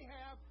here we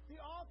have the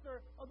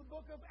author of the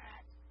book of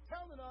Acts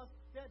telling us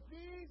that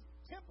these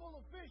temple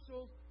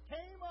officials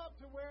came up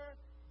to where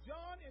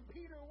John and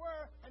Peter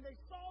were, and they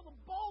saw the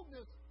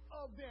boldness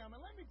of them.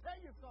 And let me tell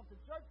you something,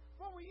 church,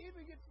 before we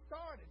even get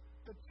started,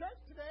 the church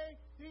today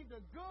needs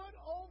a good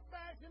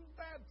old-fashioned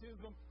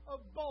baptism of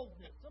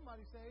boldness.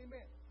 Somebody say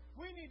amen.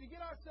 We need to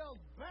get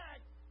ourselves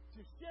back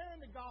to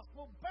sharing the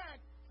gospel,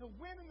 back to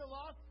winning the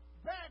lost,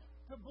 back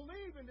to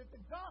believing that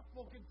the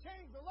gospel can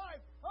change the life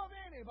of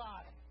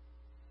anybody.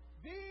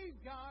 These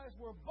guys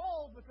were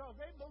bold because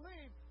they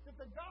believed that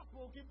the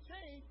gospel could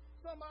change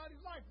somebody's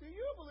life. Do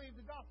you believe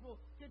the gospel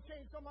can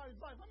change somebody's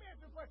life? Let me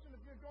ask you a question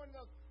if you're joining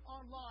us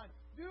online.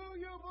 Do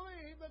you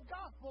believe the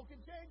gospel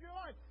can change your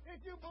life? If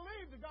you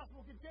believe the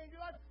gospel can change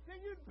your life, then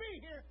you'd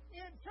be here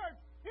in church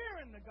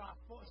hearing the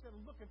gospel instead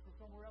of looking for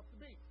somewhere else to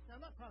be. Now,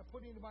 I'm not trying to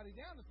put anybody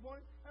down this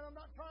morning, and I'm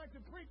not trying to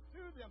preach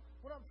to them.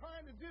 What I'm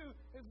trying to do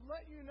is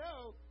let you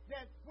know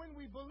that when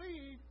we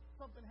believe,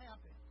 something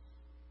happens.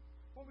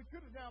 When we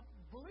truly, now,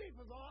 belief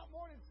is a lot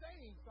more than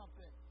saying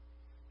something.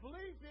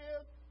 Belief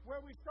is where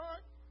we start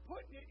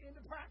putting it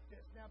into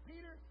practice. Now,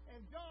 Peter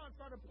and John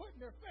started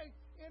putting their faith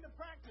into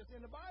practice.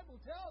 And the Bible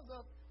tells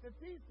us that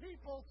these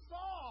people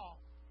saw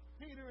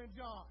Peter and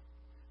John.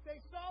 They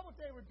saw what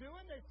they were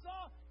doing. They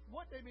saw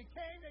what they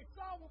became. They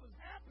saw what was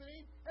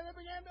happening. And they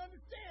began to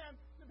understand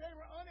that they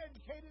were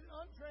uneducated,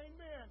 untrained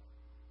men.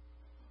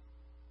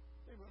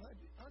 They were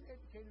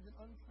uneducated and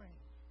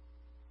untrained.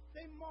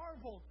 They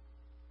marveled.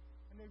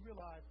 And they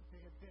realized that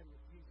they had been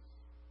with Jesus.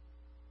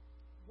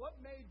 What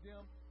made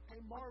them a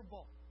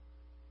marvel?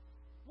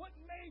 What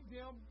made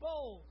them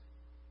bold?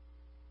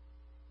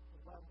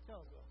 The Bible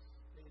tells us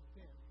they had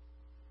been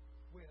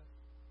with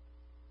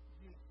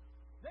Jesus.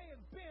 They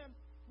had been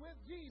with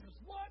Jesus.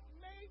 What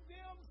made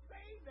them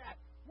say that?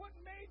 What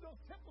made those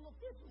temple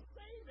officials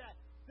say that?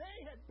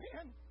 They had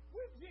been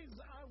with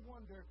Jesus. I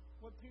wonder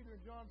what Peter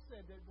and John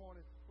said that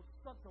morning was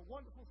such a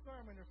wonderful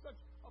sermon or such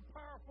a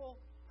powerful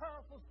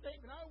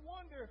statement. I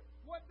wonder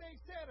what they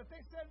said. If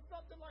they said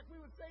something like we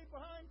would say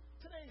behind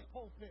today's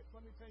pulpit.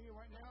 Let me tell you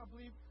right now, I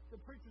believe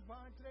the preachers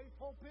behind today's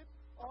pulpit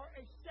are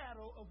a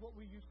shadow of what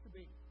we used to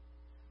be.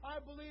 I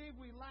believe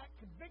we lack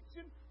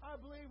conviction. I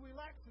believe we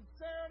lack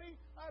sincerity.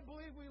 I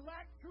believe we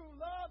lack true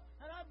love.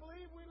 And I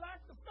believe we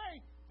lack the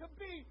faith to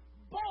be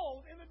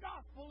bold in the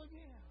gospel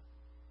again.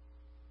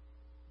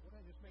 What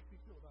that just makes me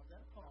feel about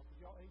that? Come on,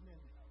 y'all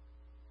amen.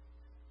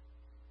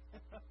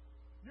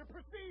 You're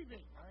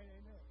perceiving. All right,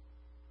 amen.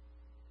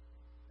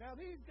 Now,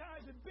 these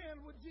guys had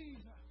been with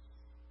Jesus.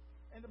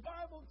 And the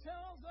Bible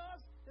tells us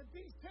that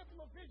these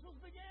temple officials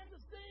began to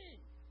see.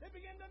 They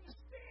began to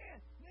understand.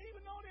 And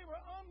even though they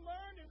were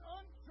unlearned and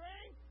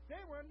untrained,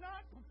 they were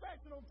not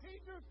professional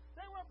teachers.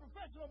 They weren't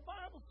professional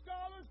Bible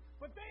scholars.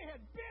 But they had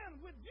been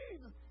with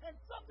Jesus. And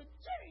something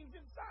changed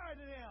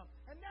inside of them.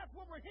 And that's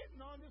what we're hitting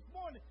on this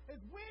morning.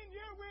 Is when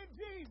you're with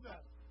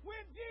Jesus.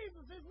 When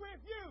Jesus is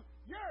with you,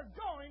 you're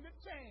going to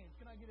change.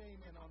 Can I get an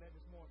amen on that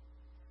this morning?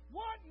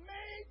 What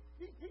made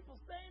these people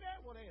say that?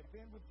 Well, they had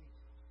been with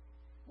Jesus.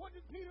 What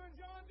did Peter and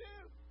John do?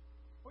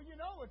 Well, you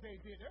know what they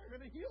did. They're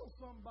going to heal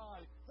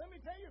somebody. Let me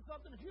tell you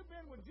something. If you've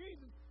been with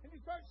Jesus and you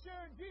start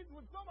sharing Jesus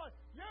with somebody,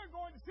 you're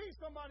going to see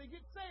somebody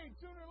get saved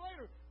sooner or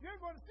later. You're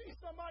going to see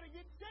somebody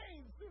get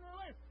changed sooner or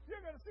later.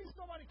 You're going to see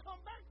somebody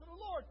come back to the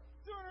Lord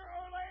sooner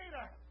or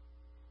later.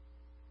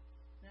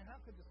 Now, how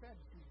could the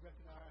Sadducees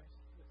recognize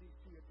that these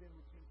two had been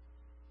with Jesus?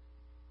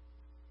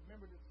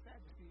 Remember that the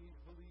Sadducees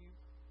believed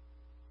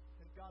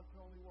that God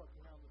can only work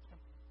around the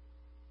temple.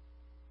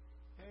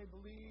 They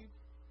believed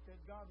that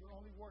God would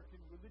only work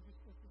in religious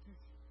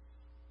institutions.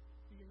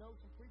 Do you know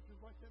some preachers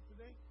like that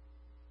today?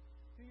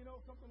 Do you know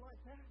something like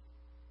that?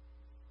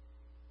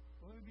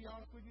 Well, let me be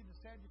honest with you. The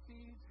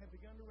Sadducees had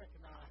begun to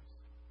recognize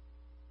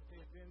that they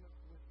had been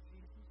with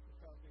Jesus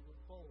because they were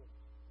bold.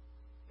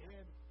 They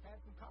had had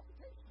some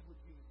confrontations with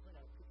Jesus. I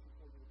got a picture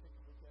for you to take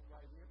a look at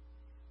right here.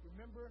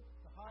 Remember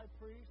the high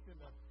priest and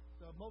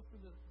most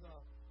of the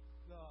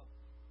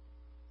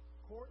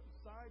court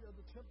inside of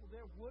the temple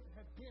there would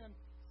have been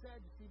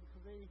Sadducee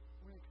because they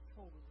were in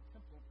control of the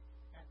temple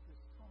at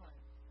this time.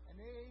 And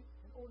they,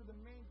 in order to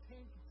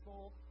maintain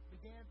control,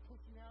 began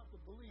pushing out the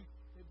belief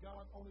that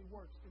God only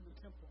works in the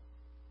temple.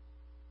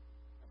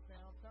 That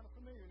sounds kind of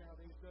familiar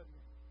nowadays, doesn't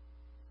it?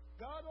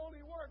 God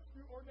only works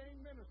through ordained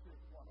ministers.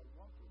 What a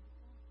wonderful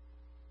thing.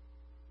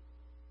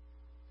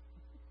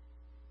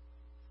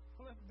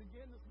 Let's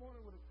begin this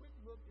morning with a quick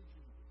look at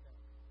Jesus now.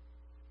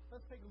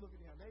 Let's take a look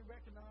at him. They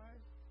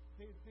recognized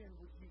they had been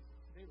with Jesus.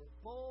 They were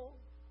bold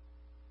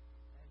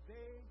and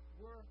they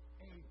were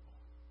able.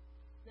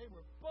 They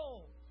were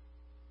bold.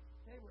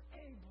 They were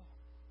able.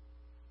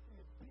 They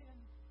had been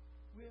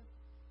with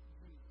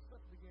Jesus.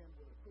 Let's begin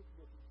with a quick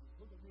look at Jesus.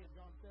 Look at me in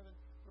John 7,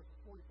 verses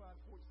 45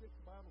 to 46.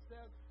 The Bible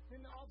says,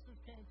 Then the officers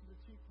came to the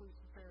chief priests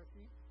and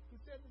Pharisees, who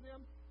said to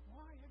them,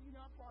 Why have you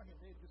not brought him?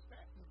 They had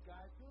dispatched these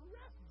guys to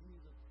arrest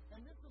Jesus.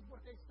 And this is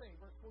what they say,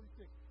 verse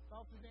 46. The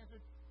officers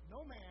answered,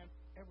 No man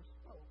ever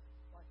spoke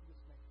like this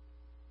man.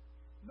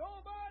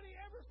 Nobody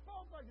ever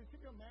spoke like this.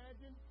 Can you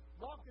imagine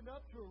walking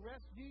up to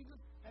arrest Jesus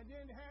and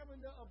then having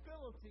the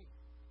ability,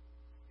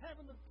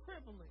 having the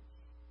privilege,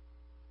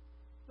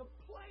 the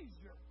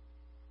pleasure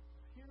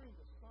of hearing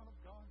the Son of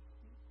God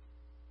speak?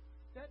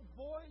 That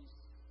voice,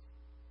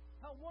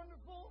 how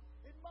wonderful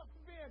it must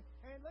have been.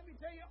 And let me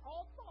tell you,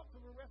 all thoughts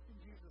of arresting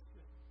Jesus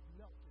just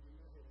melted in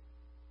your head.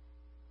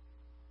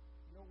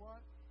 You know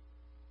what?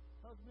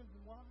 Husbands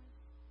and wives,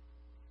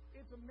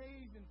 it's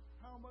amazing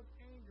how much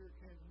anger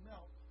can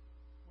melt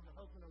when a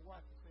husband or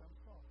wife will say, I'm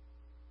sorry.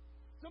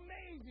 It's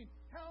amazing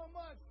how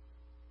much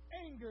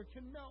anger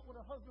can melt when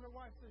a husband or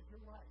wife says,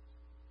 you're right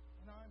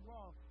and I'm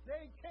wrong.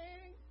 They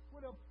came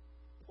with a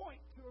point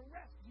to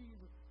arrest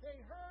Jesus. They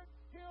heard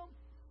him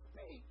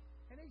speak.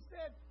 And he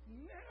said,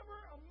 never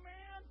a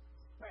man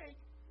spake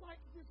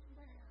like this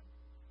man.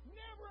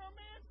 Never a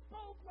man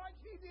spoke like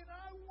he did.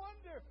 I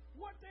wonder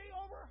what they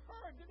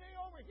overheard. Did they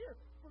overhear?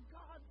 For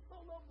God so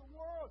loved the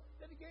world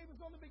that he gave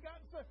his only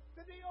begotten Son.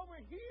 Did they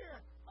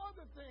overhear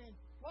other things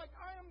like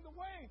I am the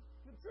way,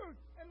 the truth,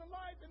 and the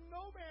life, and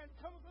no man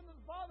cometh unto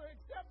the Father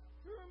except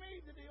through me?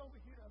 Did they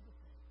overhear other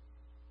things?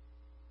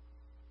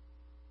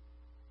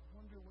 I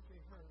wonder what they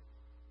heard.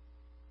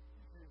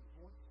 They heard his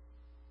voice.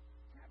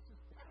 Perhaps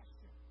his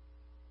passion.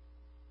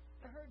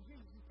 I heard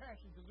Jesus'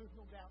 passion because there's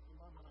no doubt in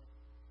my mind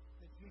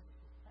that Jesus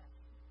was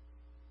passionate.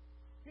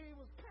 He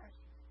was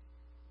passionate.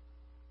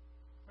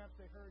 Perhaps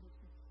they heard his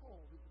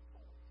control, his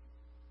authority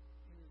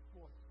in his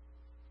voice.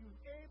 He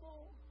was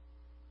able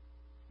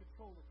to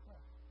control the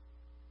crowd.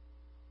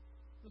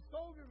 The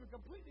soldiers were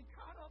completely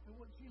caught up in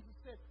what Jesus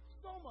said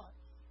so much,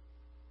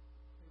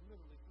 they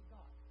literally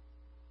forgot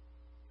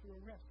to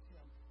arrest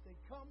him. They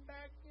come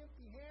back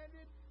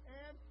empty-handed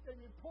and they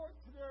report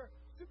to their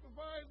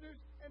supervisors,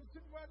 and the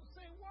supervisors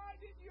say, why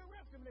didn't you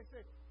arrest him? And they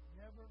say,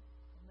 never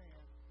a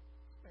man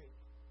spake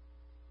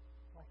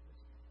like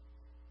this man.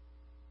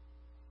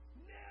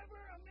 Never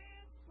a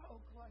man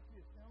spoke like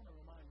this. Now I'm going to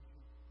remind you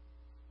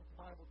what the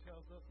Bible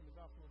tells us in the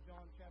Gospel of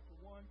John chapter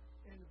 1.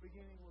 In the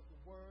beginning was the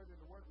Word, and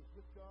the Word was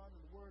with God, and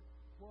the Word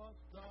was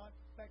God.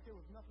 In fact, there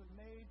was nothing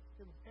made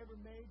that was ever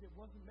made that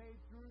wasn't made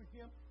through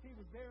him. He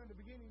was there in the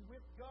beginning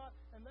with God.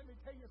 And let me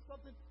tell you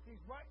something. He's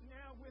right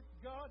now with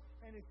God.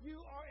 And if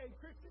you are a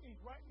Christian,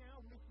 he's right now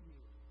with you.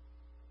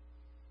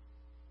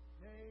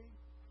 They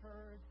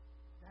heard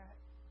that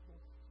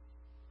voice.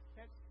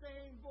 That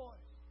same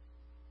voice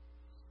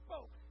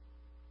spoke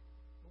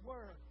the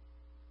word.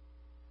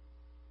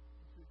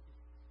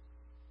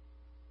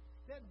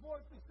 That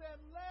voice that said,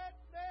 let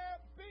there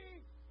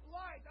be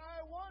light.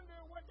 I wonder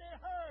what they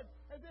heard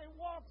as they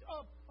walked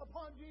up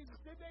upon Jesus.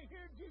 Did they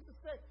hear Jesus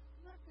say,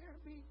 let there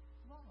be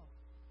love.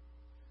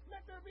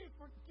 Let there be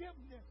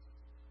forgiveness.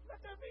 Let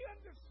there be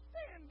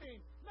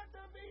understanding. Let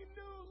there be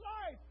new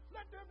life.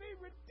 Let there be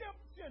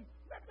redemption.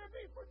 Let there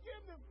be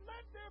forgiveness.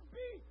 Let there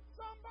be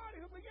somebody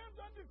who begins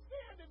to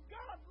understand that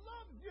God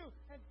loves you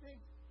and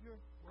thinks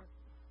you're worth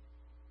it.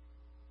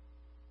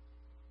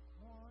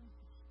 One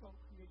who spoke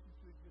creation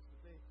to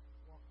existence. They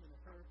walked in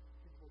and heard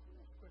his voice. Let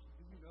me ask you a question.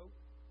 Do you know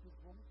his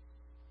voice?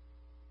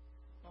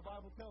 My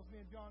Bible tells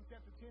me in John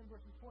chapter 10,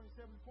 verses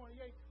 27 to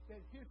 28, that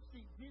his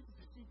sheep,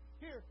 Jesus' sheep,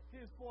 hear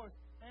his voice,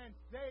 and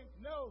they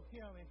know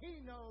him, and he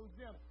knows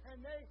them,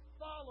 and they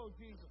follow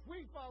Jesus.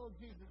 We follow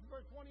Jesus.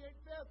 Verse 28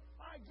 says,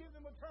 I give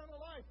them eternal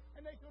life,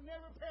 and they shall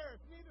never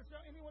perish, neither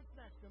shall anyone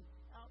snatch them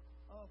out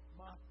of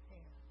my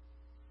hand.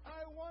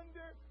 I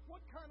wonder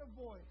what kind of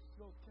voice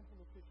those temple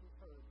officials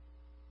heard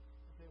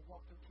as they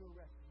walked up to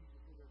arrest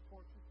Jesus with their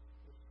torches,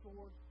 their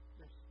swords,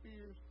 their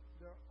spears,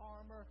 their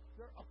armor,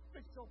 their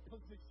official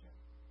position.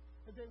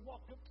 As they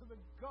walked up to the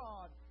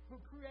God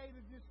who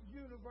created this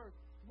universe,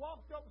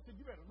 walked up and said,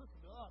 you better listen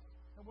to us.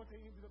 And what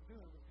they ended up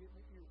doing was getting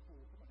their ear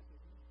full. Somebody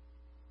say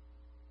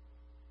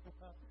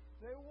amen.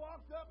 They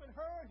walked up and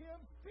heard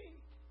him speak.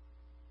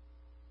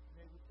 And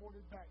they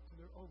reported back to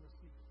their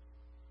overseers.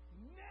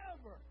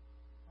 Never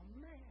a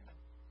man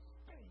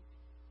spake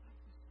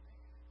like this man.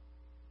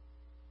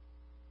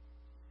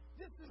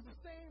 This is the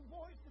same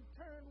voice that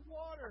turned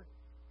water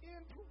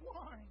into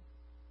wine.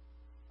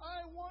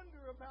 I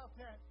wonder about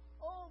that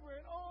over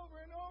and over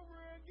and over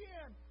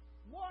again.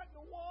 What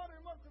the water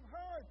must have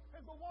heard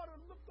as the water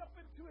looked up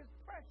into his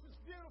precious,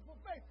 beautiful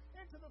face,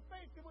 into the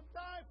face that would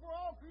die for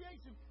all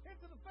creation,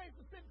 into the face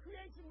that said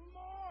creation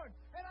mourn,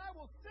 and I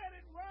will set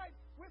it right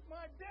with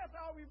my death.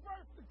 I'll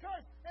reverse the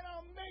curse, and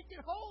I'll make it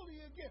holy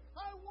again.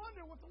 I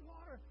wonder what the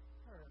water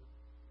heard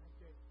that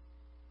day.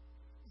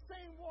 The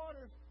same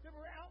waters that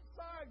were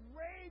outside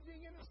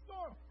raging in a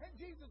storm, and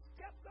Jesus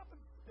steps up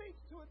and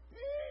speaks to it.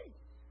 Peace!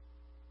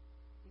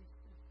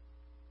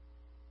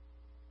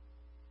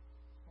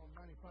 Psalm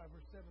 95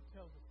 verse 7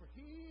 tells us, for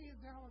he is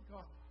our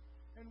God,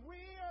 and we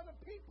are the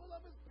people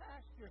of his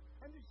pasture,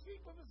 and the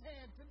sheep of his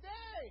hand.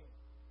 Today,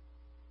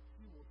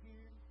 you will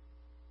hear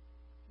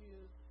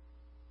his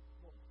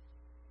voice.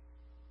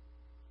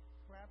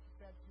 Perhaps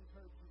the Sadducees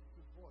heard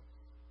Jesus' voice.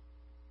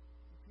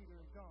 And Peter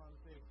and John,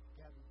 as they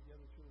gathered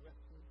together to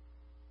arrest him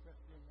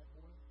that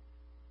morning,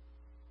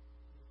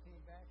 and they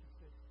came back and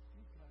said,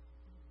 these guys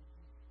are doing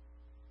Jesus.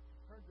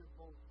 They heard their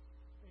boldness.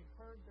 They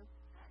heard their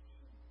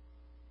passion.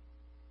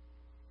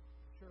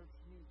 The church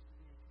needs to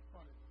be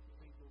confronted with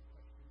the age-old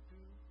question.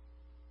 Do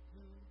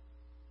you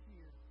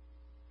hear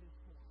his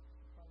voice?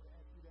 If I were to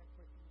ask you that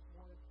question this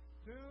morning,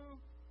 do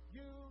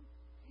you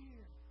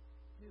hear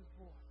his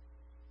voice?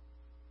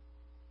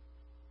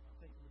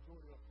 I think the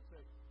majority of us will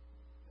say,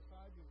 yes,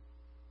 I do.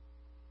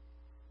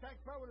 In fact,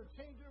 if I were to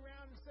change it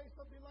around and say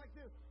something like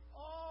this,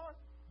 are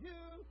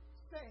you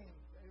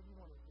saved?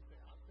 Everyone would say,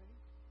 I'm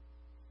saved.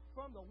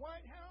 From the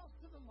White House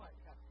to the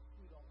Lighthouse,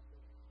 we'd all say.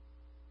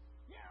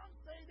 Yeah, I'm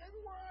saved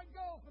everywhere I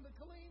go, from the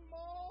Killeen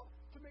Mall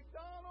to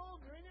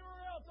McDonald's or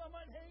anywhere else I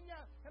might hang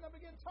out, and I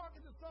begin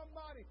talking to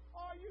somebody.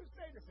 Are you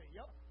saved? They say,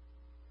 yep.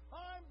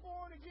 I'm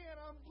born again.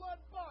 I'm blood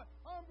bought.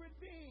 I'm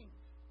redeemed.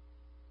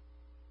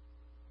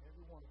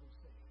 Every one of them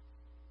saved.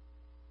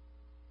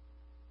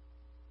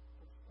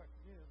 But the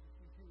question is, if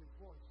you hear His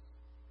voice,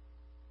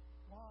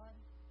 why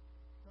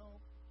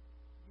don't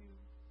you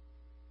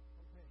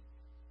obey?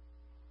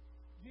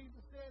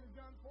 Jesus said in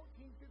John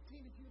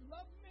 14:15, if you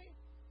love me,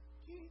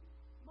 keep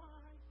my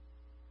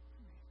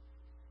commandments.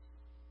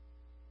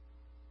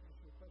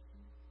 Answer the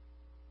question.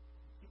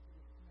 Keep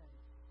His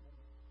commandments.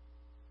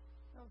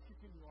 Now let's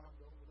continue on,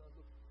 though, with our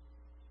look at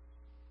Jesus.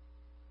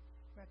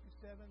 Matthew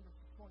 7,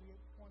 verses 28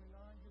 to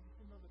 29 gives us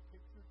another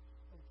picture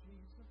of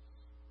Jesus.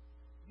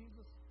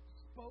 Jesus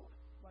spoke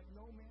like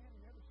no man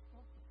had ever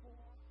spoke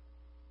before.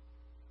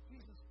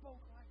 Jesus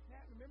spoke like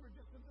that. Remember,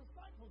 just the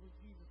disciples of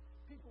Jesus,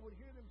 people would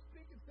hear them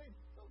speak and say,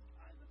 those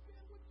guys have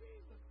been with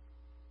Jesus.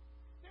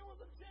 There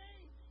was a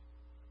change,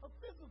 a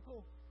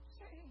physical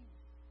change.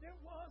 There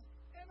was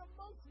an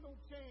emotional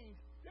change.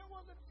 There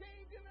was a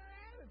change in their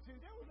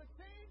attitude. There was a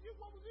change in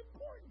what was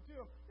important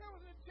to them. There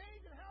was a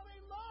change in how they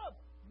loved.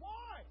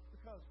 Why?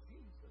 Because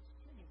Jesus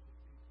changes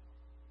people.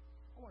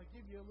 I want to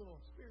give you a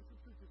little spiritual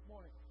truth this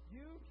morning.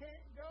 You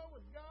can't go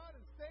with God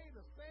and stay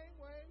the same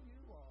way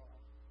you are.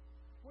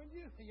 When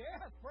you,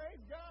 yes, praise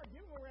God,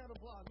 give him a round of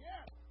applause.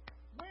 Yes.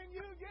 When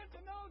you get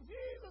to know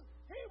Jesus,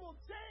 He will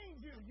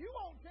change you. You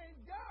won't change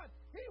God.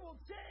 He will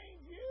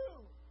change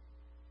you.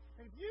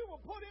 And if you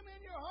will put Him in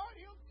your heart,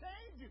 He'll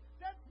change you.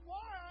 That's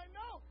why I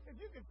know if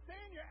you can stay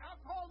in your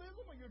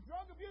alcoholism or your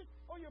drug abuse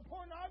or your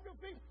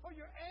pornography or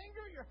your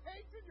anger, your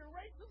hatred, your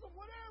racism,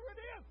 whatever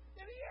it is,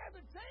 that He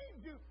hasn't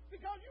changed you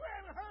because you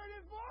haven't heard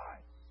His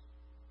voice.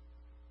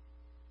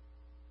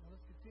 Now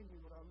let's continue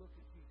with our look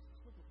at Jesus.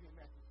 Look with me in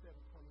Matthew 7,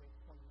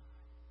 28-29.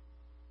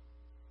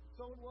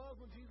 So it was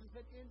when Jesus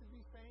had ended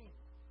these sayings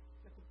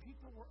that the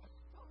people were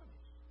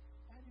astonished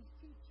at His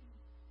teaching.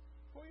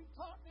 For He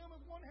taught them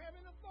as one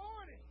having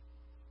authority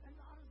and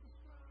not as the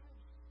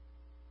scribes.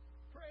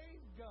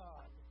 Praise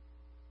God.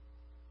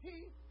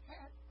 He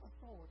had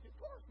authority. Of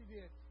course He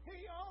did.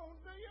 He owns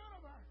the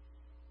universe.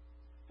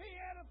 He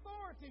had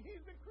authority.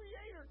 He's the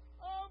creator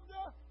of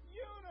the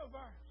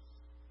universe.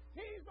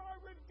 He's our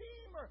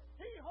Redeemer.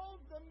 He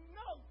holds the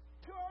note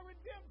to our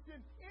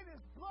redemption in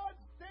His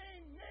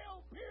blood-stained,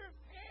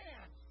 nail-pierced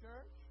hands,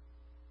 church.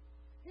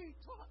 He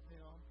taught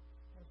them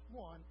as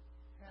one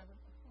having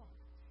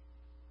authority.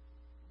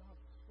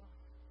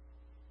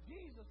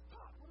 Jesus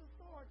taught with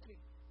authority.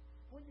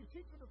 When you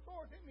teach with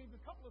authority, it means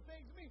a couple of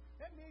things to me.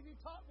 That means He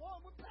taught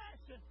one with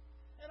passion.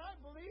 And I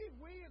believe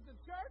we as the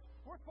church,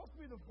 we're supposed to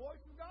be the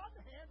voice of God, the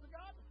hands of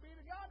God, the feet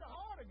of God, the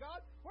heart of God.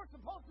 We're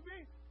supposed to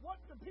be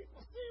what the people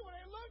see when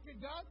they look at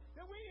God.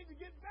 That we need to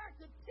get back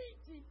to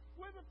teaching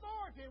with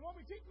authority. And when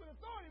we teach with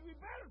authority, we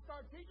better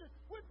start teaching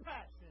with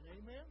passion.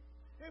 Amen?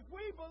 If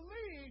we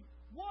believe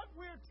what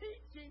we're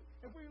teaching,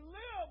 if we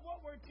live what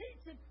we're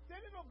teaching,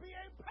 then it'll be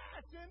a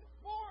passion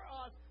for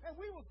us. And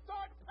we will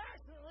start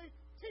passionately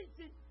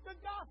teaching the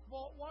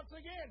gospel once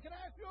again. Can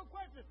I ask you a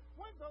question?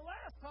 When's the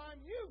last time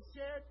you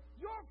shared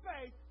your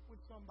faith with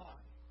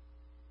somebody?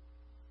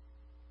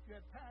 If you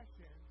have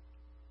passion,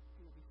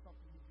 it will be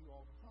something you do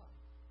all the time.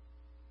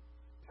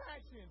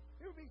 Passion,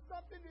 it will be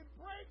something that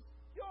breaks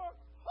your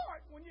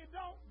heart when you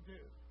don't do.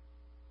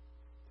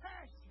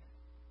 Passion.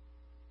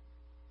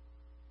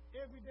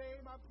 Every day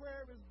my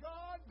prayer is,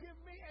 God, give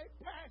me a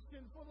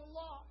passion for the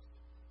lost.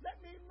 Let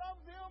me love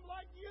them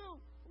like you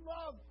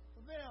love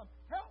them.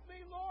 Help me,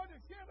 Lord, to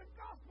share the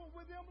gospel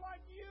with them like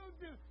you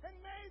do. And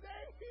may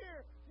they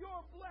hear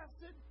your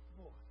blessed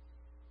voice.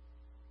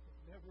 But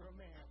never a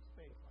man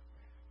spake like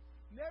that.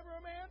 Never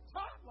a man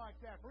taught like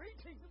that. For he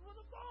teaches with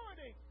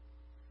authority.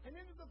 And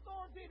in his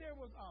authority there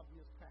was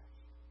obvious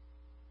passion.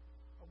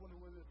 I wonder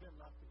whether it had been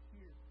like to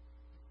hear,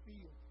 to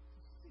feel,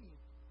 to see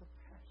the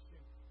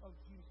passion of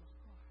Jesus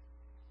Christ.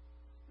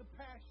 The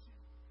passion.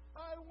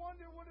 I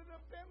wonder what it would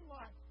have been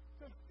like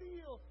to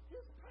feel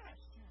His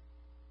passion.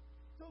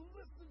 To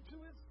listen to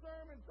His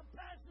sermons, the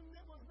passion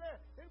that was there.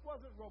 It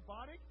wasn't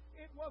robotic.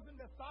 It wasn't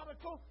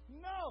methodical.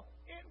 No,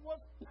 it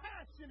was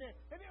passionate.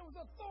 And it was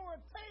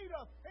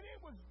authoritative. And it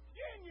was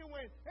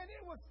genuine. And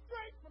it was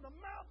straight from the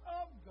mouth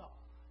of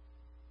God.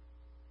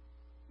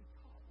 He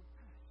taught with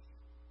passion.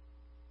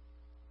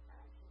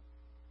 Passion.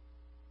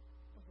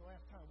 When's the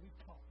last time we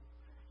taught with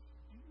passion?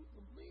 Do you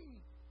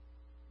believe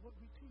what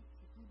we teach?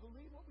 If you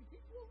believe what we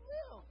teach, we'll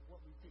live what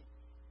we teach.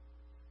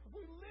 If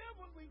we live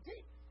what we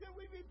teach, then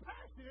we be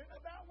passionate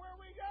about where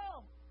we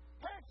go.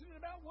 Passionate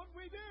about what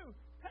we do.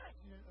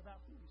 Passionate about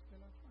who we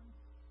spend our time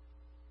with.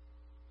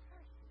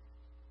 Passionate.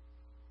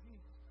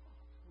 Jesus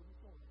taught with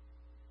authority.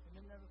 And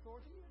in that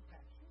authority, He had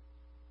passion.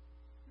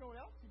 You know what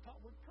else? He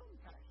taught with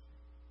compassion.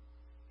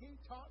 He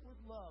taught with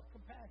love,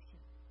 compassion.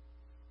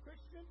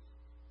 Christians,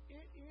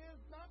 it is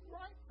not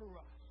right for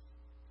us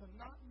to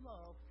not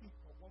love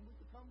people. When we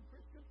become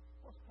Christians,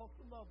 we're supposed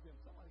to love them.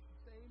 Somebody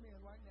should say amen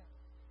right now.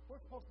 We're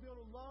supposed to be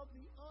able to love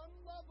the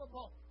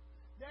unlovable.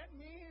 That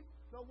means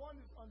the one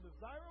that's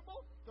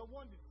undesirable, the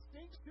one that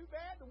stinks too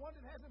bad, the one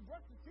that hasn't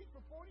brushed his teeth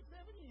for 47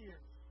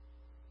 years.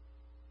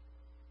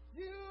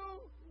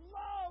 You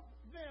love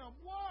them.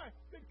 Why?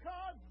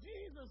 Because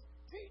Jesus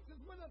teaches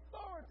with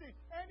authority,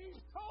 and He's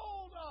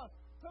told us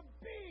to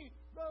be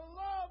the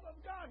love of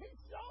God. He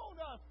showed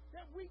us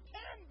that we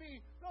can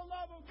be the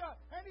love of God,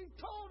 and He's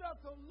told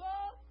us to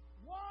love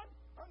one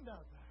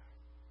another.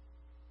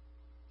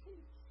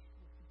 Teach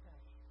with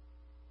compassion.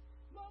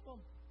 Love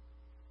them.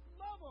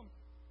 Love them.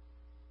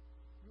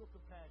 Real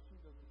compassion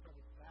doesn't turn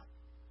its back.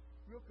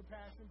 Real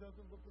compassion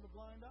doesn't look with a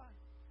blind eye.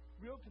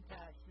 Real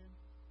compassion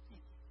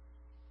teaches.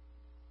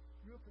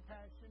 Real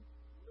compassion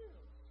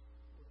lives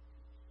with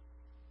peace.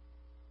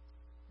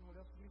 You know what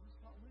else Jesus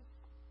taught with?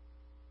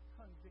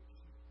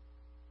 Conviction.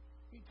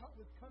 He taught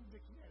with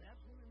conviction and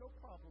absolutely no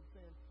problem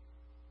saying,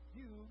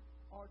 you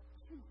are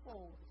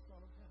twofold the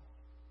son of hell.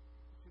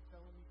 What you're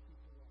telling these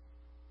people are.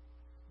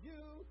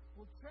 You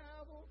will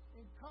travel,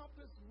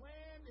 encompass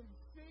land and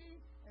sea,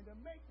 and to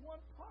make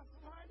one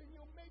proselyte, and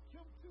you'll make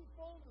him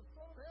twofold the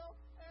son of hell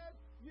as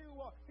you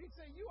are. He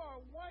said, you are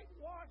a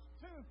whitewashed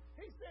tomb.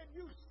 He said,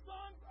 you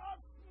sons of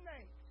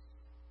snakes.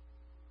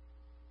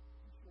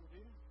 You sure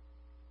did.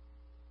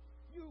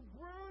 You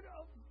brood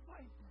of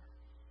vipers.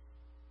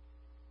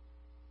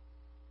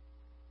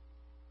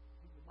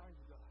 He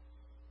reminded us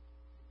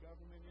the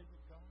government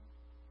isn't God.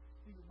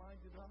 He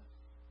reminded us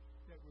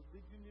that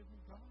religion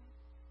isn't God.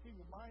 He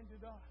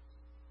reminded us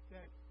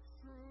that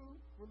true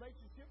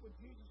relationship with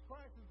Jesus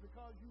Christ is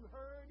because you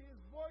heard His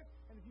voice,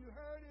 and if you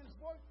heard His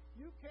voice,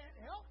 you can't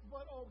help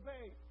but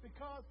obey,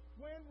 because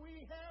when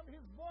we have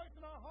His voice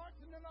in our hearts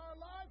and in our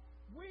lives,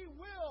 we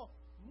will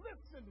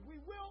listen, we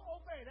will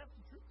obey. That's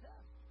the true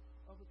test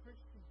of a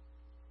Christian.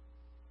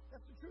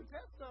 That's the true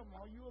test of them.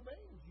 Are you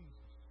obeying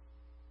Jesus?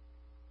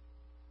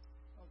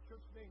 Now, the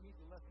church today needs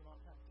a lesson on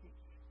how to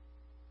teach.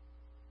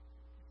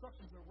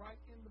 Instructions are right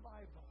in the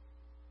Bible.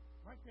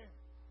 Right there.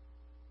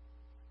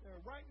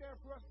 They're right there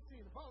for us to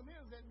see. The problem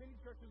is that many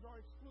churches are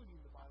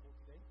excluding the Bible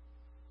today.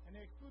 And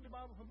they exclude the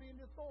Bible from being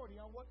the authority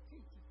on what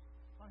teaches,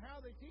 on how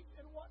they teach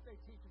and what they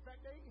teach. In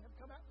fact, they have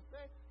come out to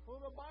say,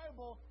 well, the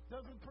Bible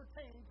doesn't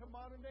pertain to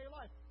modern day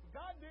life.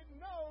 God didn't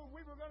know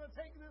we were going to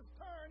take this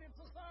turn in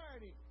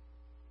society.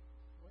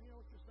 Well, you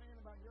know what you're saying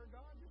about your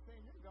God? You're saying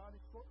your God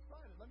is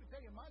short-sighted. Let me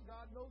tell you, my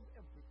God knows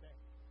everything.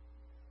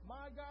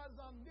 My God is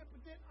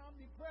omnipotent,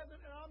 omnipresent,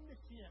 and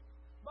omniscient.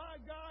 My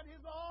God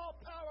is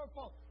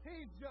all-powerful.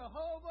 He's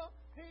Jehovah.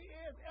 He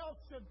is El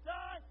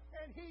Shaddai.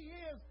 And He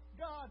is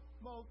God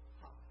Most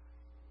High.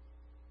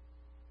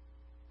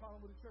 The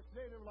problem with the church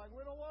today, they were like,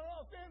 we don't want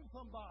to offend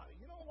somebody.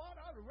 You know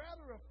what? I'd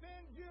rather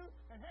offend you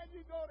and have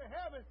you go to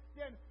heaven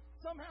than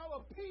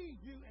somehow appease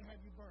you and have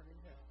you burn in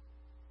hell.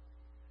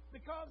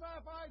 Because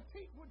if I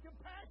teach with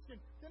compassion,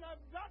 then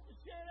I've got to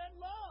share that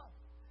love.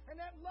 And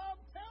that love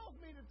tells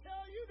me to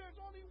tell you there's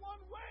only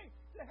one way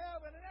to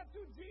heaven, and that's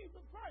through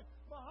Jesus Christ.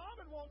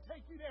 Muhammad won't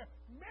take you there.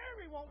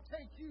 Mary won't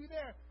take you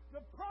there.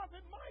 The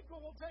prophet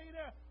Michael won't take you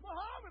there.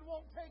 Muhammad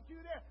won't take you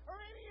there. Or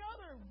any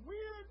other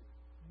weird,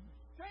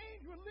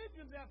 strange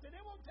religions out there.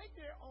 They won't take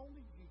you there.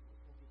 Only Jesus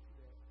will get you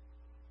there.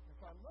 And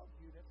if I love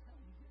you, that's how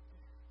you get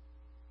there.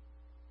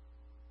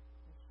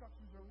 The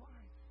instructions are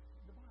right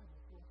in the Bible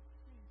for us to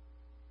see.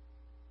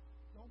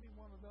 Don't be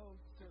one of those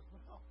that says,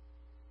 well,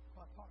 if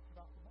I talk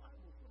about the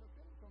Bible, it's going to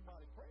offend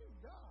somebody. Praise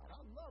God.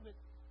 I love it.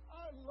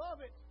 I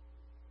love it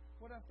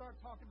when I start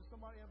talking to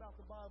somebody about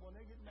the Bible and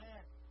they get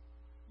mad.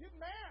 Get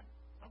mad.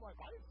 I'm like,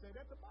 I didn't say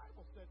that. The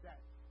Bible said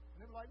that. And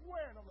they're like,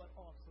 where? And I'm like,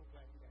 oh, I'm so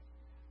glad you asked me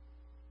that.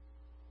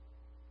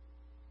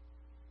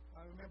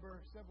 I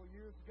remember several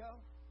years ago,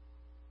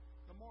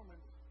 the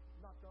Mormons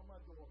knocked on my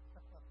door.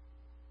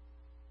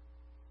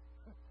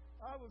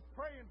 I was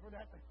praying for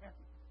that to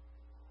happen.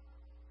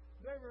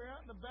 They were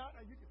out and about.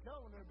 Now, you could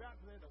tell when they were about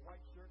because they had the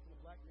white shirts and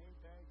the black name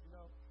tags, you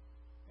know.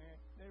 And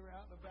they were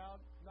out and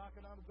about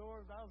knocking on the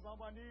doors. I was on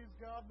my knees.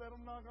 God, let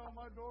them knock on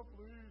my door.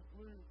 Please,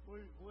 please,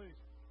 please, please.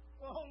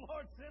 Oh,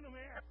 Lord, send them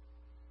here.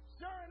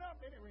 Sure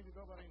enough, they didn't ring the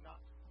door, but they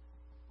knocked.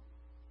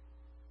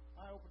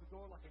 I opened the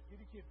door like a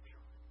giddy kid.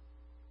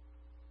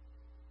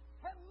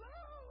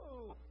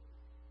 Hello!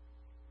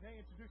 They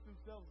introduced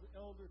themselves as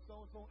elder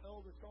so-and-so,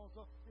 elder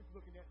so-and-so. Just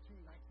looking at two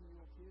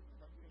 19-year-old kids.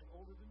 I'm like, you ain't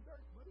older than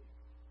dirt, buddy.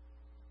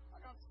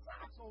 I got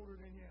socks older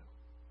than you.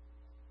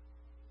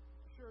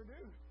 I sure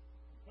do.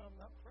 I'm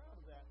not proud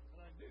of that, but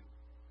I do.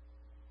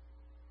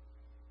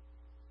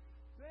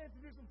 They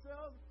introduced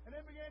themselves, and they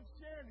began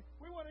sharing.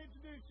 We want to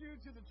introduce you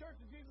to the Church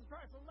of Jesus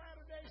Christ of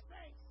Latter-day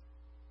Saints.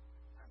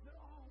 I said,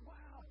 oh,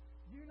 wow.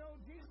 You know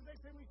Jesus? They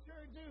said, we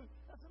sure do.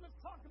 I said, let's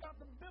talk about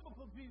the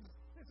biblical Jesus.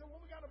 They said,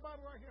 well, we got a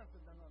Bible right here. I said,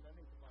 no, that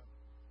ain't the Bible.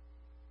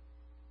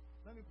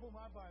 Let me pull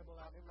my Bible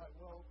out. They were like,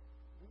 well,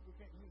 we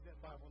can't use that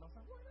Bible. And I was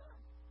like, why not?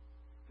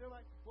 They're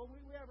like, well, we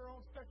have our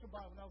own special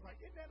Bible. And I was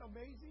like, isn't that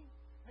amazing?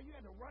 How you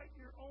had to write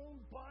your own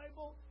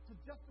Bible to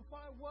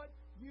justify what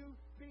you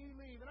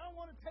believe. And I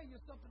want to tell you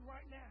something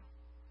right now.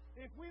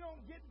 If we don't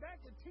get back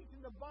to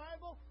teaching the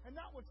Bible and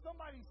not what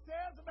somebody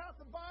says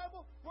about the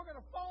Bible, we're going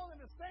to fall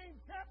in the same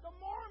trap the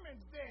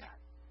Mormons did.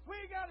 We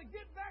got to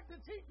get to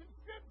teaching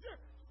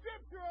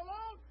Scripture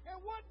alone, and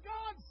what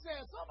God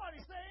says. Somebody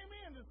say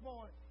amen this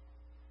morning.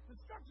 The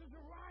structures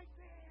are right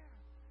there.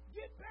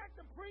 Get back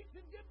to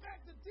preaching. Get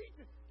back to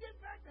teaching. Get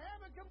back to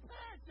having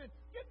compassion.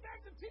 Get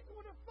back to teaching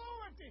with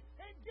authority.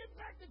 And get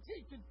back to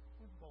teaching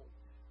with boldness.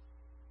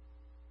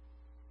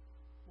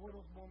 Boy,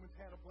 those Mormons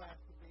had a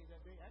blast with me that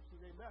day.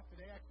 Actually, they left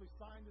and they actually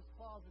signed this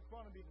clause in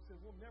front of me that says,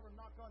 we'll never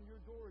knock on your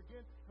door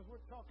again because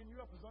we're talking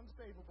you up as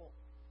unsavable.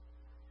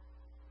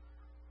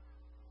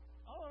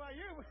 I don't know about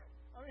you.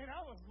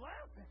 I was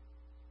laughing.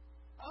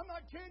 I'm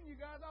not kidding you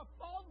guys. I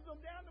followed them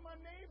down to my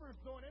neighbor's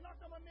door. And they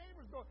knocked on my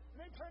neighbor's door.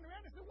 And they turned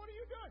around and said, what are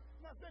you doing?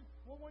 And I said,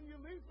 well, when you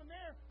leave from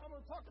there, I'm going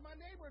to talk to my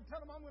neighbor and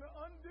tell them I'm going to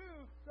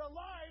undo the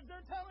lies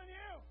they're telling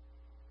you.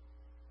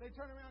 They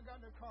turned around,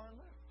 got in their car, and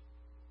left.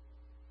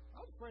 I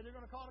was afraid they were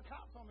going to call the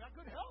cops on me. I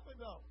couldn't help it,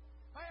 though.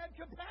 I had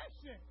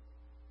compassion.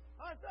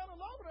 I fell in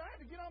love with it. I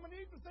had to get on my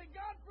knees and say,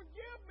 God,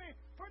 forgive me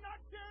for not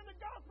sharing the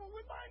gospel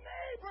with my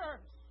neighbors.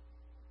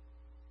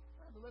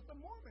 I had to let the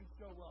Mormons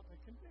show up and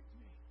convict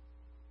me.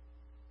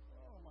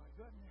 Oh, my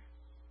goodness.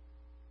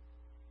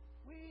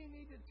 We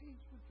need to teach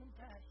with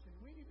compassion.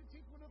 We need to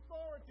teach with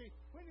authority.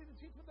 We need to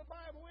teach with the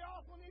Bible. We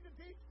also need to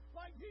teach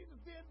like Jesus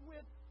did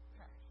with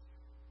passion.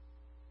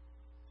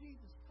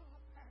 Jesus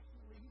taught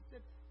passionately. He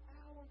said,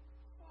 our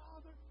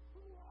Father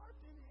who art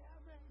in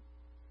heaven.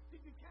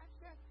 Did you catch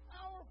that?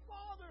 Our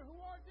Father who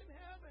art in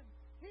heaven.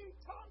 He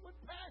taught with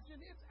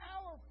passion. It's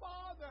our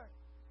Father.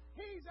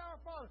 He's our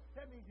Father.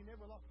 That means he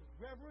never lost his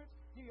reverence.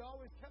 He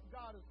always kept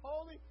God as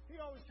holy. He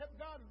always kept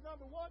God as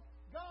number one.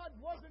 God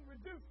wasn't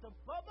reduced to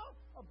Bubba,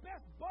 a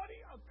best buddy,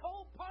 a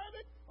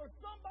co-pilot, or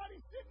somebody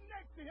sitting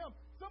next to him,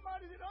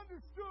 somebody that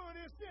understood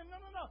his sin.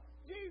 No.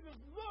 Jesus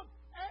looked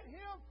at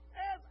him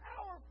as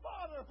our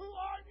Father who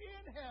art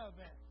in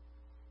heaven.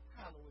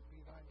 Hallowed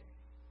be thy name.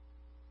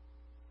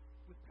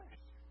 With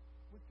passion,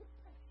 with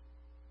compassion.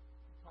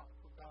 He taught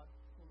for God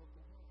so loved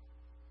the world.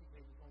 He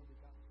gave his only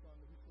begotten Son,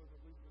 that whosoever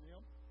believes in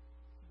him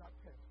should not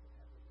perish but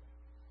have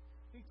everlasting.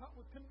 He taught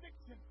with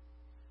conviction.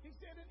 He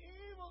said, an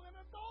evil and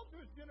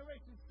adulterous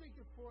generation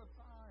seeketh for a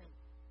sign.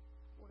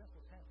 Boy, that's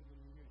what's happening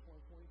in the year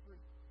 2023.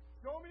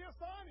 Show me a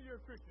sign that you're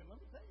a Christian. Let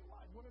me tell you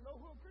what. You want to know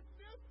who a Christian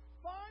is?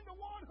 Find the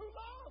one who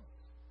loves.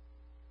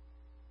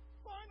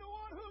 Find the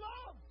one who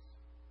loves.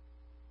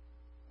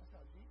 That's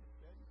how Jesus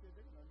said. He said,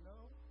 they're going to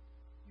know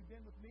you've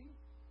been with me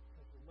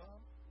because you love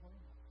one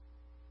another.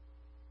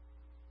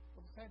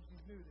 Well, the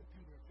Sadducees knew that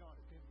Peter and John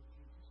had been with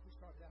Jesus. We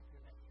started out here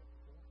in Acts chapter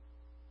 4.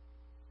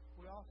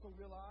 We also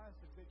realized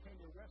as they came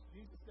to arrest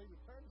Jesus, they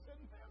returned and said,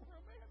 never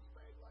a man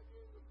spake like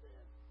Jesus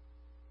did.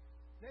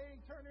 They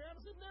turned around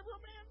and said, never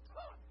a man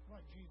taught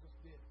like Jesus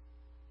did.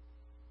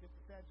 Yet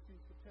the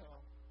Sadducees could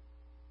tell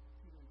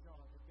Peter and John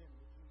had been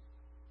with Jesus.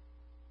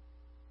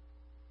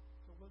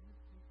 So was it,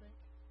 do you think,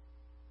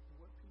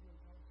 what Peter and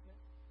John said?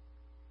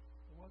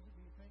 Or was it,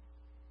 do you think,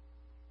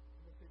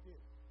 what they did?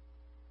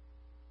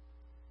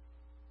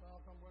 Well,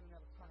 if I'm running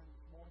out of time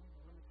this morning,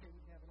 let me tell you,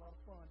 we can have a lot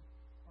of fun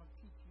on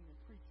teaching and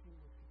preaching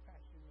with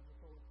compassion and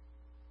authority.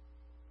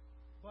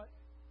 But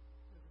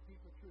there's a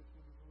deeper truth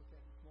we need to look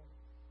at this morning.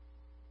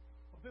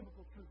 A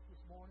biblical truth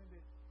this morning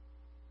that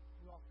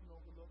we often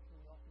overlook and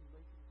we often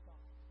lay to the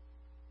side.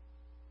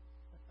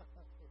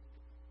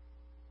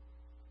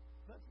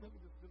 Let's look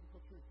at this biblical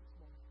truth this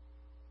morning.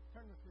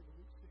 Turn with me to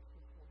Luke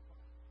 16:45.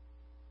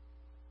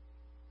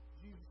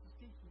 Jesus is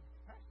teaching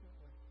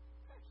passionately,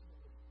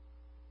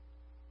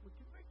 with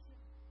conviction,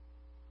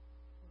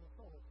 with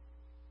authority.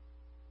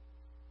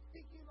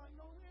 Speaking like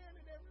no man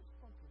had ever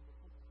spoken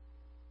before.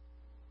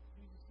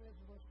 Jesus says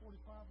in verse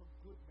 45, a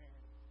good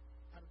man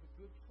out of the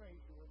good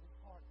treasure of his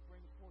heart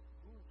brings forth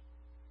good,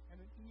 and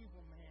an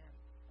evil man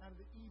out of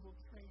the evil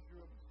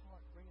treasure of his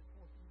heart bringeth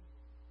forth evil.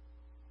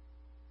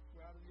 For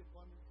out of the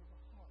abundance of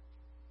the heart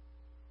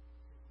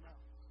his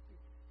mouth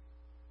speaks.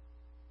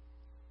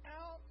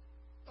 Out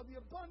of the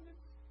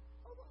abundance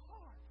of the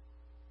heart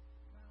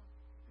his mouth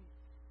speaks.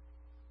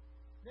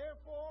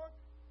 Therefore,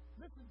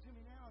 listen to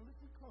me now,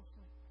 listen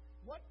closely.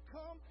 What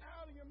comes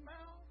out of your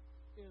mouth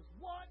is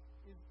what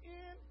is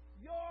in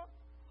your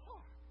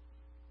heart.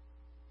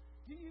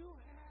 Do you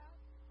have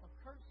a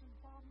cursing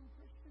problem,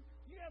 Christian?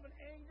 Do you have an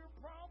anger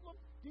problem?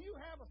 Do you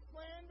have a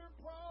slander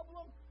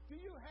problem? Do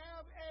you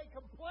have a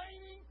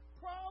complaining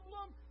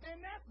problem? And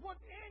that's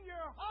what's in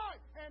your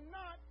heart and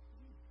not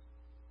Jesus.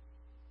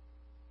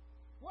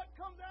 What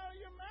comes out of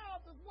your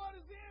mouth is what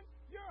is in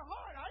your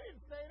heart. I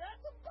didn't say that.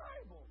 The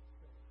Bible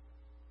says that.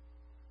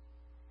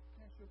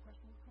 Can I ask you a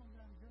question? What comes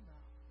out of your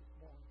mouth this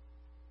morning?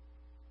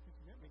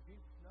 Incidentally,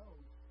 Jesus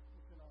knows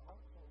what's in our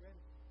hearts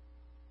already.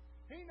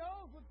 He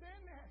knows what's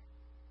in there.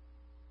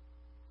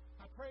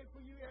 I pray for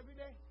you every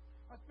day.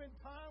 I spend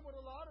time with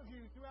a lot of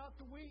you throughout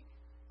the week.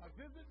 I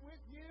visit with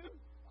you.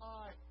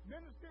 I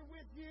minister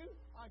with you.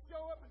 I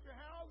show up at your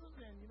houses,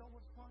 and you know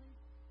what's funny?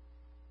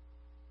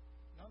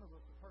 None of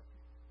us are perfect.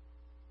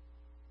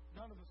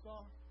 None of us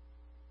are.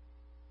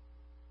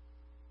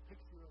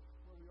 Picture of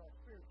where we are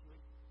spiritually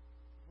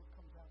is what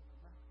comes out of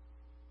our mouth.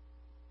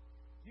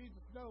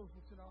 Jesus knows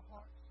what's in our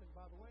hearts, and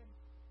by the way,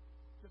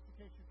 just in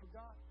case you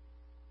forgot,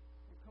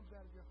 what comes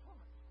out of your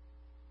heart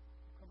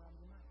will come out of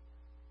your mouth.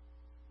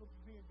 Look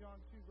at me in John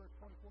 2, verse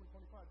 24 and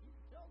 25.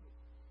 Jesus tells us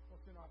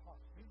what's in our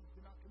hearts. Jesus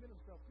did not commit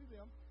himself to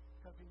them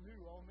because he knew,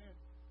 oh man,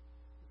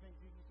 you think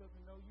Jesus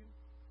doesn't know you?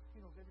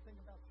 He knows everything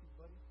about you,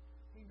 buddy.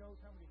 He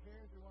knows how many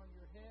hairs are on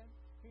your head.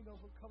 He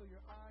knows what color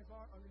your eyes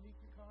are underneath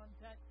your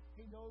contact.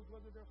 He knows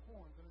whether there are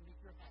horns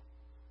underneath your hat.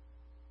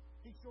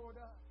 He sure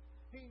does.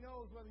 He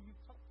knows whether you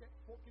tuck that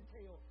fork and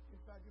tail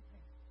inside your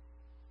pants.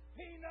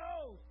 He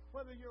knows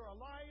whether you're a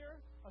liar,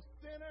 a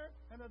sinner,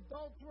 an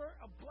adulterer,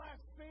 a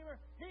blasphemer.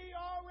 He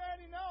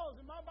already knows.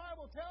 And my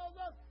Bible tells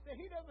us that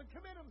he doesn't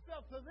commit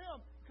himself to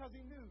them because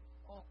he knew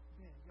all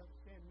men. You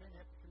understand, men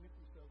have to commit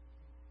themselves to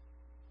Jesus.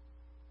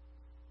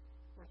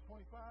 Verse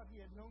 25, he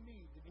had no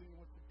need that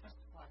anyone should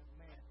testify of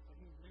man, but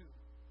he knew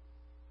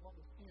what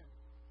was in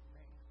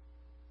man.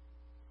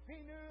 He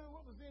knew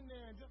what was in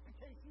there, and just in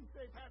case you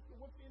say, Pastor,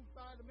 what's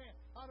inside a man?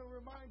 I want to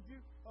remind you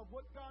of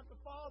what God the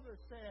Father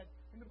said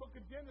in the book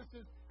of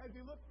Genesis as he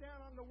looked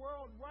down on the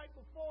world right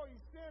before he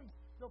sends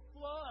the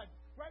flood,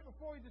 right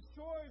before he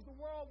destroys the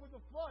world with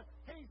the flood.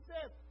 He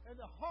said, and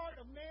the heart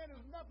of man is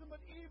nothing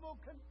but evil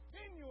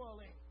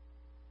continually.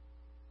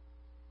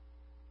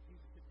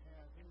 Jesus didn't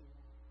have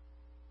anyone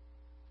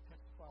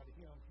testify to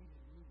him. He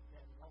didn't need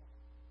that at all.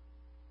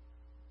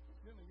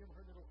 Incidentally, you ever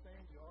heard that old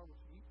saying, you are what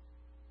you eat?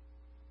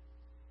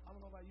 I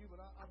don't know about you, but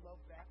I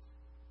love that.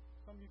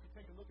 Some of you can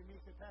take a look at me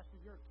and say, Pastor,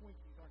 you're a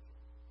Twinkie, aren't you?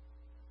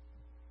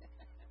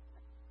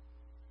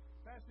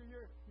 Pastor,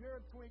 you're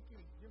a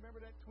Twinkie. You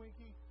remember that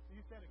Twinkie? You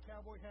used to have a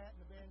cowboy hat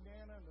and a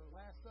bandana and a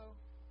lasso.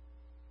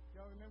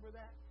 Y'all remember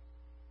that?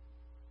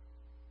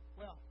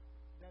 Well,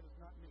 that is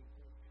not me.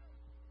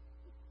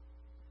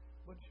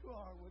 But you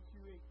are what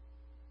you eat.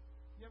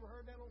 You ever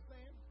heard that old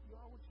saying? You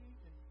are what you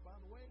eat. And by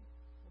the way,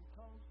 when it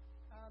comes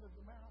out of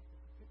the mouth,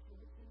 it's a picture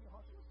of what's in your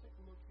heart. So let's take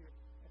a look here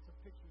at some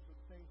pictures of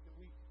things that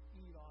we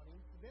eat on.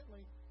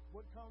 Incidentally,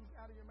 what comes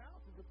out of your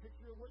mouth is a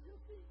picture of what you're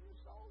feeding your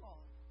soul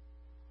on.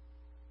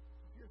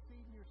 If you're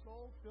feeding your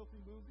soul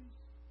filthy movies,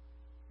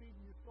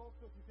 feeding your soul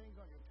filthy things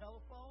on your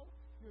telephone,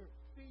 you're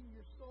feeding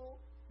your soul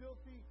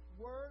filthy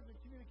words and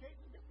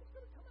communication, guess what's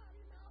going to come out of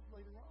your mouth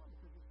later on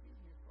because you're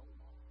feeding your soul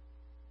on.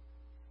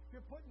 If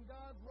you're putting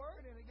God's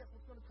word in it, guess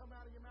what's going to come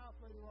out of your mouth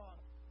later on?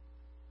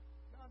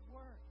 God's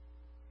word.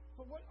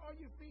 So what are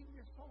you feeding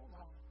your soul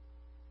on?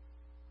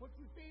 What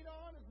you feed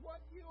on is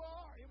what you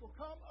are. It will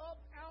come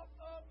up out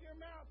of your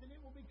mouth, and it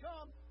will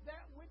become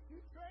that which you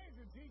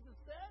treasure. Jesus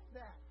said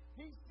that.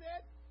 He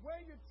said,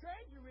 where your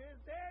treasure is,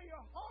 there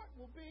your heart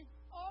will be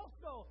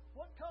also.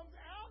 What comes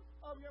out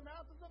of your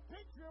mouth is a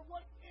picture of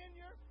what's in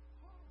your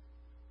heart.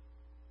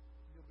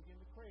 You'll begin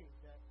to crave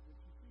that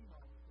which you feed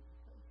on because you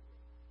treasure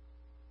it.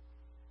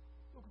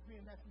 Look with me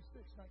in Matthew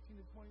 6,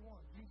 19 and 21.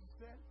 Jesus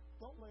said,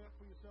 don't lay up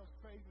for yourselves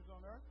treasures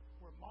on earth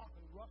where moth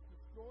and rust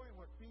destroy and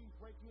where thieves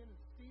break in and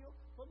steal,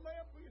 but lay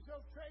up for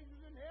yourselves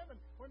treasures in heaven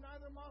where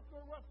neither moth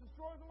nor rust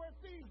destroys and where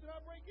thieves do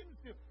not break in and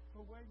steal.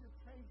 For where your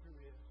treasure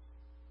is,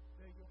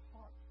 there your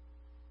heart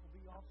will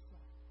be also.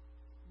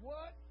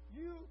 What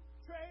you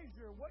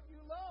treasure, what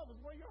you love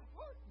is where your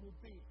heart will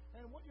be.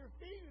 And what you're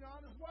feeding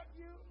on is what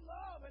you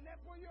love, and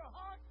that's where your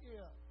heart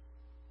is.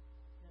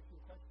 Ask you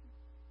a question.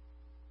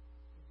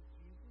 Is it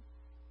Jesus?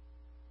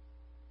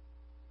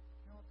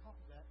 Now on top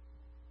of that,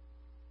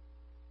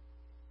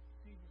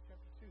 Ephesians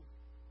chapter 2.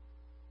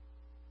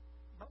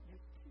 Help me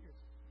with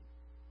tears.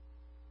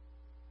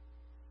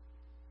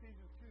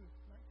 Ephesians 2,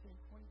 19,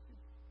 22.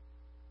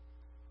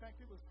 In fact,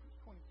 it was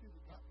 22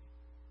 that got me.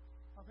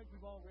 I think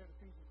we've all read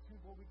Ephesians 2,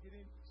 where we get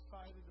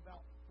excited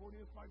about, for it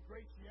is by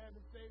grace you have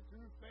been saved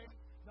through faith,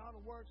 not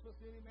of works,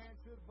 lest any man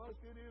should boast.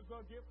 It is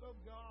the gift of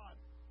God.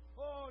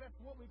 Oh, that's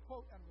what we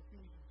quote out of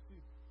Ephesians 2.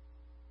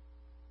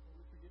 But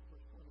we forget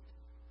verse 22.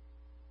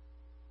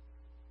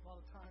 A lot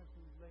of times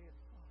we lay it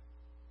aside.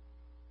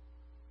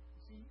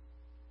 You see,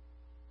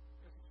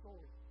 there's a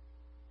story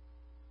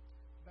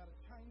about a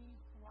Chinese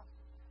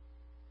philosopher.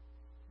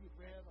 He had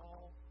read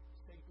all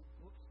the sacred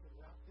books that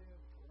are out there,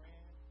 the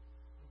Quran,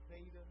 the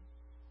Vedas,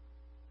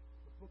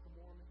 the Book of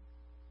Mormon,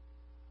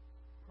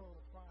 Pearl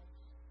of Christ.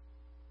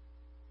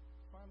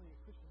 Finally, a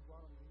Christian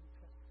brought him the New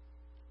Testament.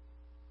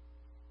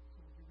 So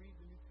when you read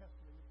the New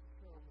Testament, it's a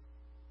show.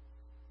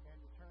 The man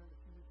returned a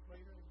few weeks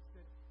later and he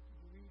said, did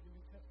you read the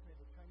New Testament?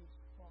 The Chinese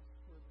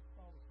philosopher, the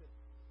scholar said,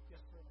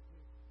 yes, sir, I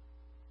did.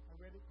 I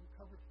read it from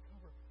cover to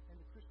cover. And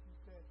the Christian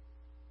said,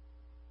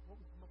 what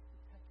was the most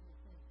spectacular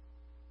thing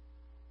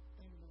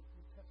in the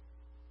New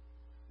Testament?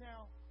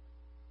 Now,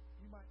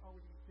 you might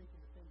already be thinking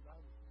the things I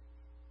would think.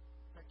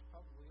 In fact, you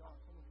probably are.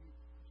 Some of you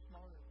are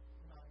smarter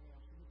than I am.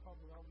 So you're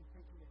probably already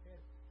thinking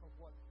ahead of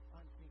what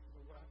I'm thinking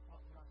or what I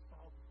thought when I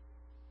saw this.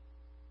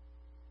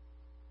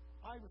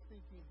 I was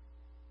thinking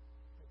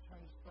that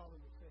Chinese scholar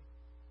would say,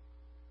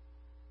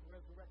 the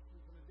resurrection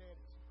from the dead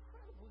is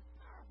incredible, it's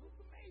powerful,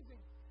 it's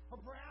amazing.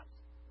 Or perhaps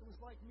it was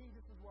like me,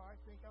 this is where I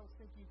think, I was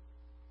thinking,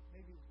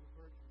 maybe it was the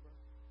virgin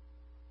birth.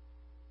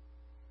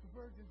 The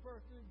virgin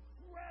birth is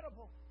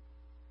incredible.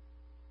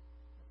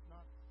 That's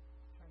not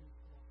Chinese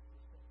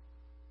philosophy.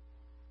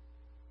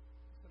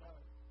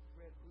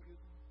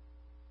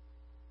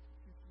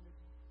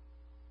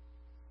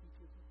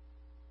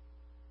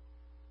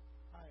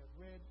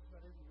 read just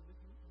about every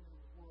religion in the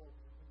world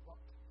has been brought.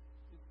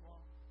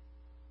 Islam,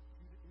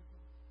 Judaism.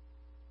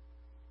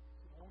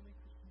 It's the only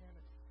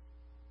Christianity.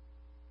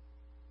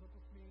 Look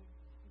with me in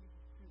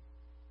Ephesians 2.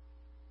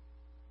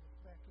 Let's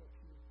back up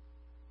here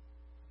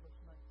to verse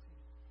 19.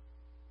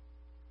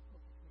 Look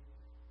with me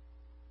now.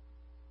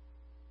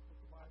 What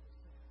the Bible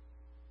says.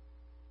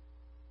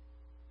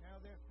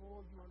 Now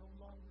therefore you are no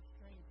longer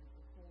strangers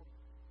and foreigners,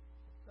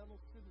 but fellow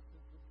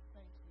citizens with the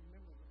saints and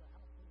members of the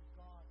household of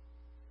God,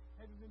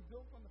 having been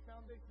built on the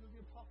foundation of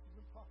the apostles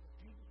and prophets,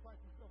 Jesus Christ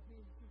himself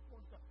being the chief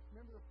cornerstone.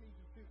 Remember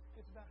Ephesians 2.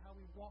 It's about how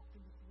we walked in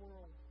this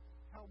world,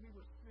 how we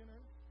were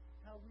sinners,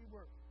 how we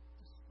were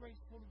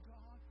disgraceful to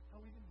God,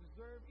 how we didn't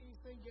deserve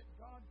anything, yet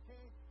God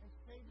came and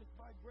saved us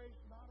by grace,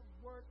 not of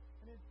works.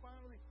 And then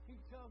finally, he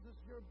tells us,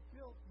 you're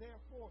built,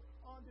 therefore,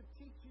 on the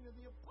teaching of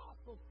the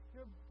apostles.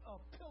 You're a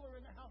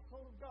pillar in the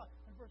household of God.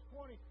 And verse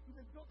 20,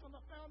 you've been built on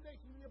the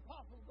foundation of the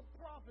apostles, the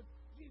prophets,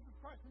 Jesus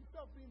Christ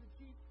himself being the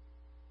chief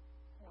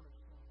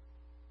cornerstone.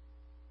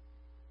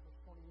 Verse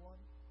 21,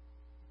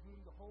 whom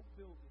the whole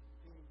building,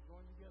 being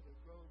joined together,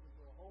 grows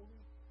into a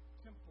holy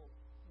temple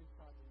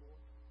inside the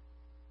Lord.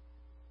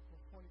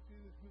 Verse 22,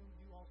 whom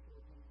you also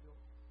have been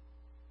built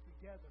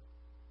together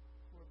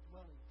for a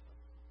dwelling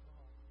place of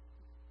God.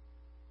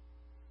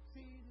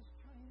 See this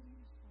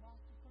Chinese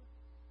philosopher?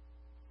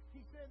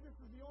 He said this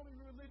is the only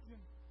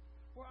religion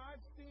where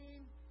I've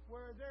seen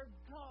where their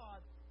God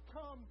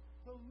comes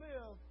to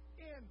live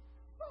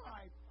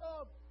inside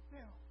of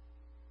them.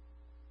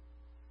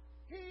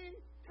 He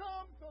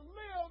comes to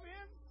live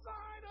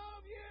inside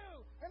of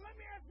you. And let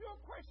me ask you a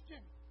question.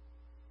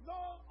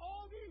 Though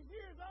all these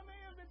years I may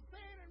have been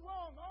saying it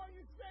wrong, are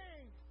you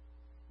saved?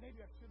 Maybe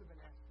I should have been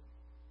asking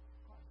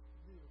Christ to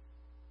live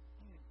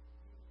in you.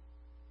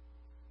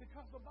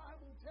 Because the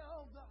Bible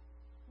tells us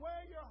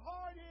where your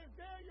heart is,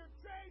 there your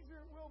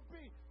treasure will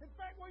be. In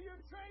fact, where your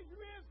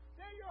treasure is,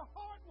 there your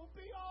heart will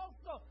be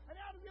also. And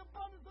out of the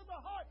abundance of the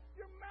heart,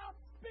 your mouth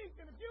speaks.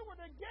 And if you were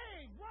to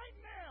gauge right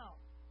now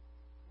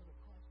whether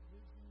Christ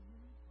lives in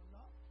you or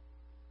not,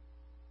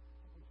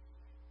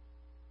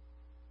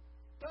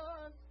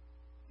 does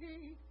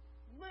he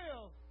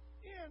live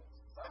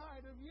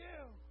inside of you?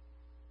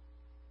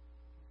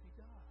 If he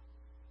does,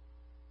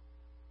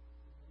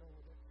 you know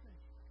what that says.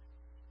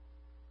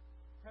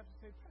 Perhaps you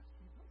say, Pastor,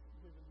 he doesn't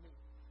live in me.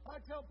 I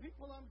tell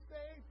people I'm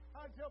saved.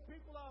 I tell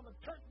people I'm a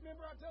church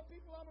member. I tell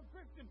people I'm a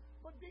Christian.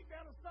 But deep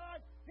down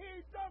inside,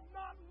 he does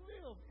not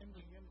live in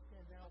me. You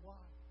understand now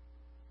why?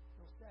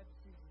 Those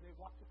Sadducees, they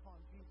walked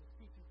upon Jesus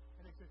teaching,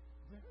 and they said,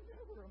 there's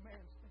never a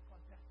man speak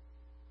like that.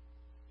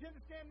 Do you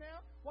understand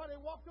now why they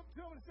walked up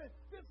to him and said,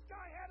 this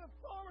guy had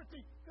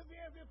authority, because he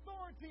has the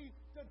authority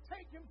to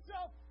take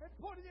himself and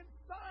put it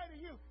inside of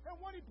you. And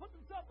when he puts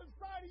himself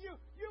inside of you,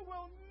 you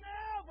will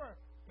never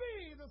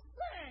be the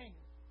same.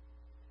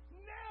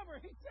 Never.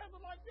 He says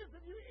it like this,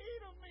 if you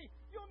eat of me,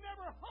 you'll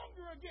never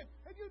hunger again.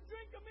 If you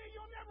drink of me,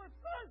 you'll never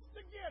thirst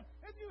again.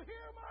 If you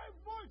hear my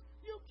voice,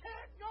 you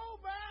can't go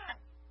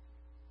back.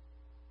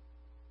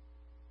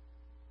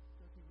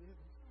 Does he live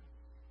inside of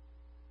you?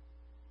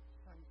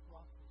 Chinese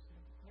philosopher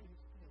said the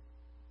greatest thing,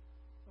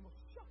 the most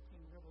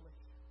shocking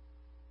revelation,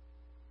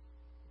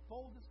 the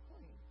boldest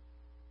claim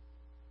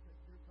that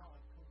your God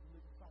comes to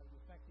live inside of you.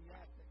 In fact, he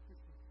asked that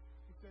Christian,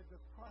 he said,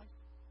 does Christ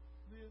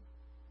live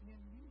in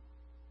you?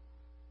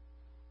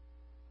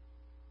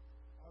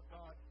 Our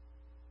God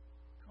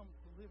comes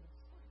to live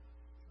inside of you,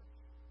 church.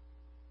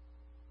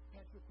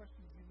 Can I ask you a question?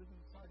 Do you live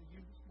inside of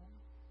you this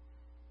morning?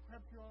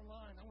 Perhaps you're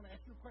online. I want to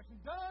ask you a question.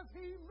 Does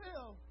he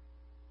live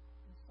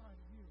inside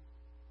of you?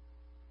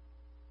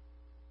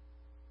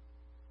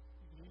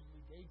 You can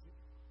easily gauge it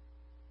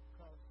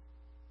because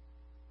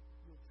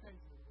you'll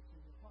treasure what's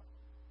in your heart.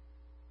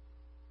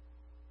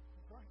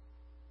 That's right.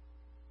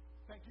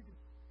 In fact, you can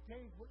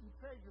gauge what you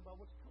treasure by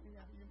what's coming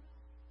out of your mouth.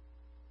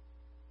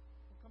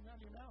 What comes out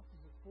of your mouth?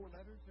 Is it 4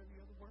 letters, every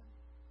other word?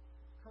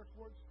 Curse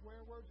words,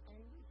 swear words,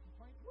 anger,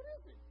 complaints? What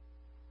is it?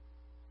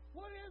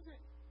 What is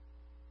it?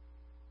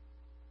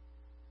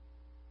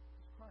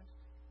 Does Christ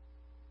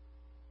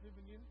live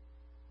in you?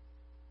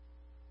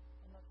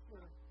 I'm not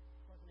sure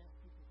if I can ask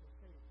people to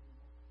say it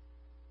anymore.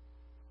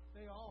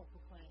 They all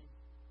proclaim,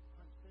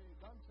 I'm saved,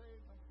 I'm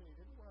saved, I'm saved.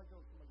 Everywhere I go,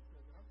 somebody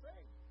says it. I'm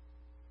saved.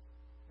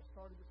 I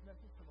started this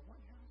message from the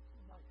White House to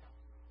the White House.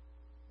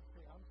 I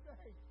say, I'm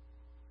saved.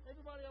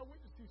 Everybody I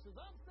witness to says,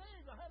 I'm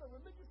saved. I had a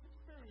religious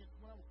experience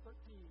when I was 13,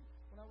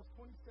 when I was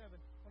 27,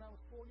 when I was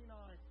 49.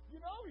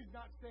 You know he's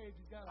not saved.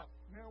 He's got a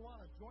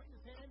marijuana joint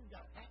in his hand. He's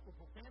got a hat with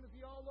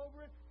profanity all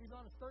over it. He's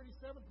on his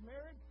 37th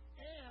marriage,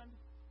 and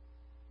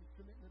he's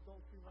committing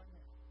adultery right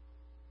now.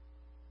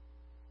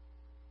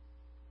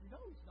 You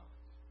know he's not,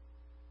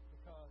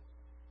 because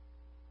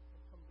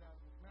what comes out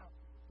of his mouth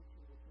is a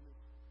picture of what's in his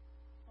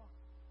heart.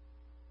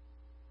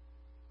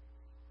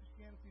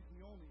 Christianity is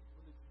the only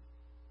religion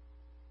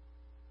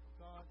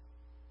God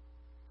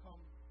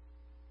comes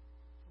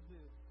to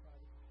live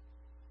inside of us.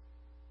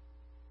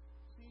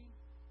 See,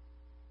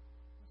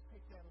 let's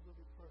take that a little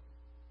bit further.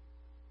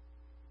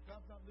 If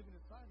God's not living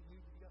inside of you,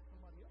 but you got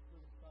somebody else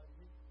living inside of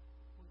you,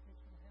 what do you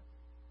think's going to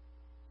happen?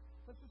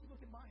 Let's just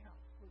look at my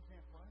house, for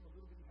example. I have a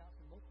little bitty house,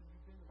 and most of you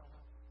have been to my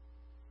house.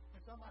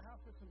 Inside my house,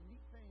 there's some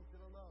neat things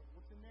that I love.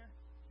 What's in there?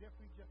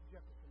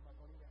 Jefferson, my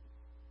bunny daddy.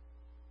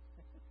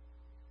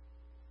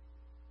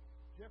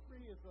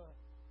 Jeffrey is a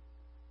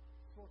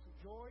source of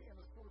joy and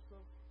a source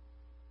of,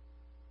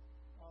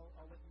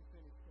 I'll let you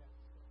finish that.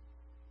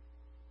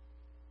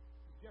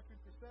 Jeffrey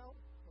for sale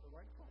for the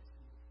right price.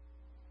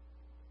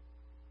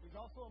 He's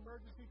also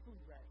emergency food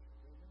ration.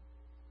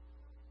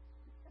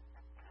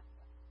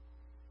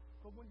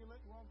 But when you let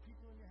the wrong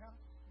people in your house,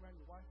 around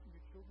your wife and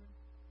your children,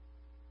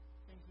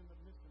 things end up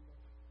missing them.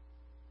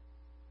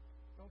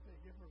 Don't they?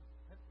 You ever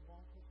let the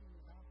wrong person in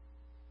your house?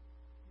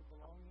 Your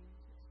belongings,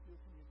 that steal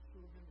from your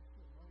children, that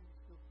steal money, that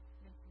steal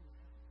into your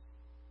house.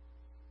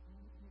 I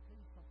mean, let me tell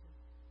you something.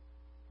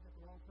 You got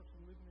the wrong person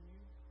living in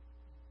you,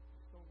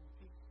 stolen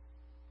peace,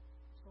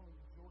 stolen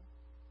your joy,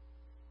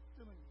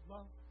 stealing your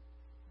love,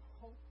 your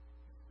hope,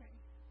 your faith.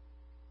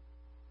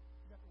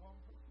 You got the wrong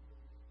person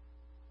living in you.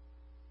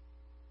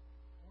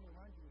 I want to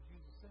remind you what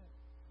Jesus said.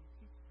 He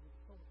teaches with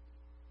authority.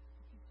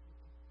 He teaches with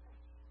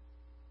compassion.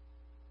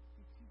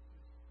 He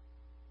teaches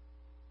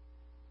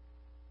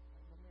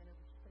like no man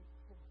ever spake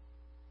before.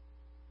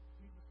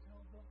 Jesus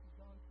tells us in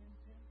John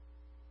 10:10,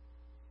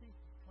 the thief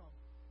has come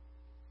to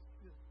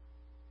steal,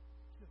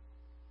 kill,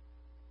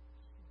 and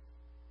destroy.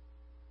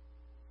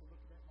 So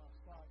looking at my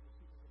slide, you'll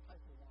see there's a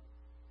typo on it.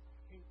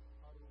 I hate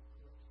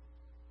autocorrection.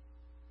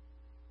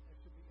 That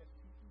should be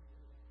S-T-E.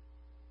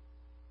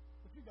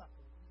 But you got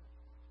those.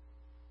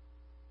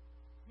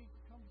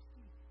 Jesus come to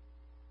steal,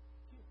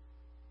 kill,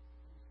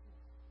 and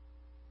destroy.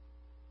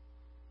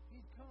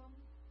 He's come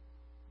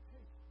to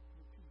take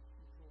your peace,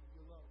 your joy,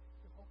 your love,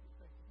 your hope, your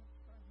faith. Is that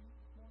describe you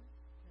this morning?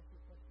 Answer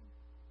your question.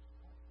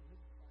 Pastor,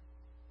 live the Bible.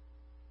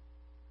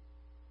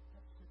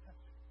 Pastor,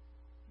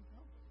 you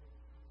come to live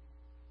the Bible.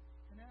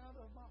 And out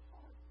of my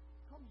heart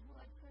comes what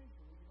I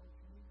treasure. You know what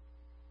you need?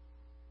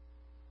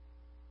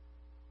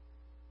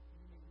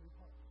 You need a new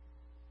heart.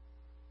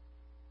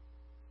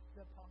 Is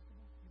that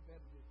possible? You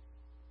bet it is.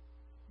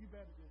 You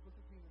bet it is. Look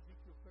at me in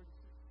Ezekiel 36,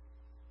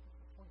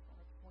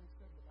 25 to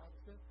 27. The Bible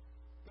says,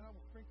 then I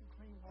will sprinkle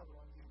clean water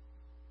on you,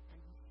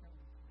 and you shall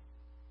be clean.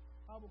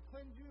 I will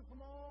cleanse you from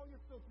all your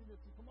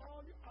filthiness and from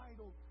all your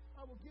idols.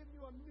 I will give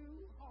you a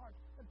new heart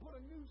and put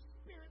a new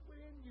spirit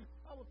within you.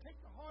 I will take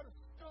the heart of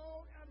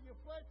stone out of your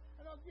flesh,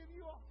 and I'll give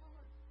you a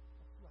heart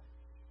of flesh.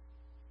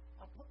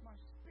 I'll put my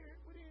spirit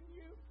within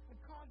you and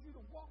cause you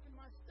to walk in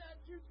my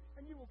statutes,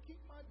 and you will keep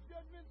my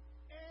judgments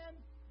and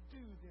do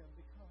them,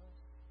 because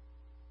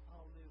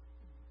I'll live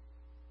in you.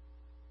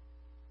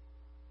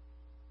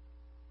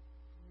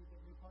 You need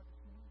that new heart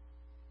this morning?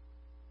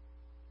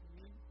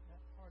 You need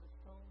that heart of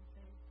stone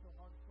changed to a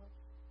heart of flesh?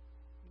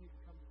 You need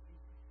to come to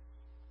Jesus.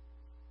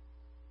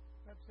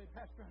 You have to say,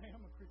 Pastor, I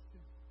am a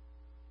Christian,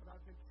 but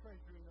I've been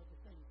treasuring other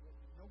things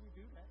lately. No, we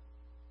do that.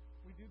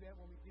 We do that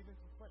when we give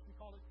into the flesh. We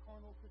call it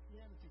carnal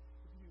Christianity.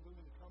 Would you be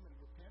willing to come and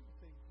repent and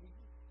say,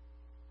 Jesus,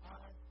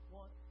 I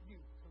want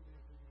you to live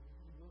in me. Would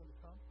you be willing to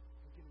come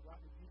and get it right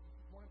with Jesus?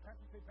 Morning,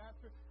 Pastor, say,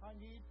 Pastor, I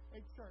need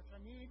a church.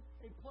 I need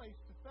a place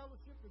to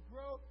fellowship, to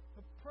grow,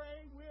 to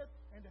pray with,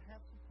 and to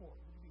have support.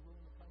 Would you be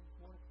willing to come this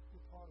morning?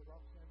 You're part of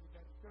Robertson Avenue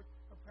Baptist Church.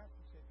 Or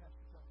Pastor, say, Pastor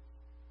John,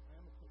 I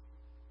am a Christian.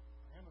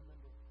 I am a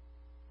member.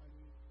 I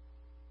need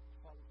to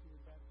follow through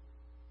in baptism.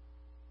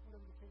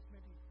 Whatever the case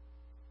may be,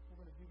 we're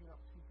going to give you an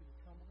opportunity to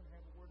come. We're going to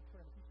have a word of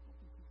prayer. If you've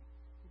spoken to you,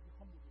 would you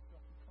humble yourself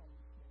and come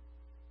this morning?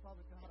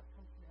 Father God, I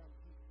come to you now in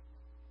Jesus'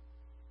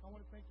 name. I want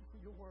to thank you for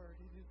your word.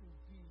 It is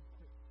indeed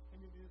clear. And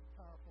it is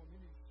powerful,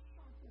 and it is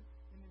sharper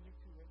than any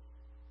two-edged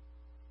sword.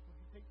 Would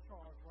you take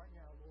charge right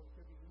now, Lord,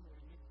 if there be anyone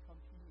who needs to come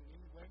to you in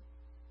any way,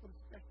 but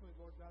especially,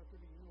 Lord God, if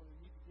there be anyone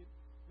who needs to get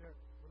their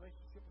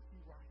relationship with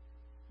you right,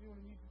 anyone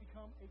who needs to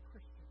become a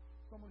Christian,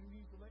 someone who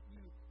needs to let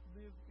you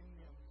live in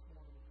them this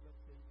morning, would you let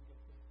them do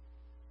that thing?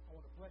 I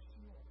want to bless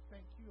you, I want to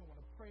thank you, I want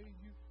to praise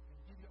you, and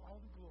give you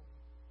all the glory,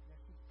 and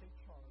ask you to take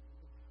charge of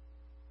the God.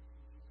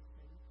 In Jesus'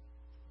 name,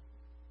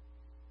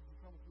 would you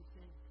come with me,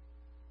 sing?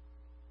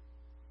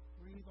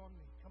 Breathe on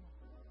me. Come on.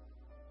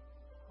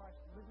 Christ,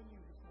 live in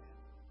you this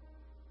morning.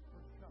 Would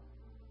you come?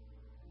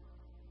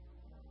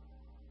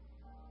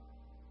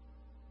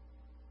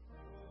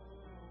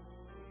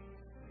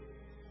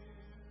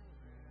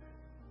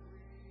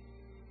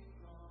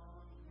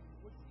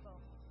 Would you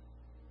come?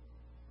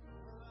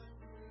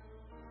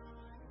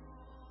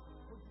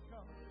 Would you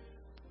come?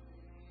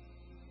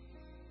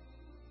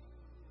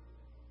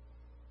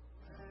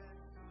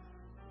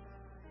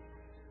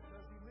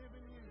 Does he live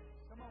in you?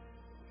 Come on.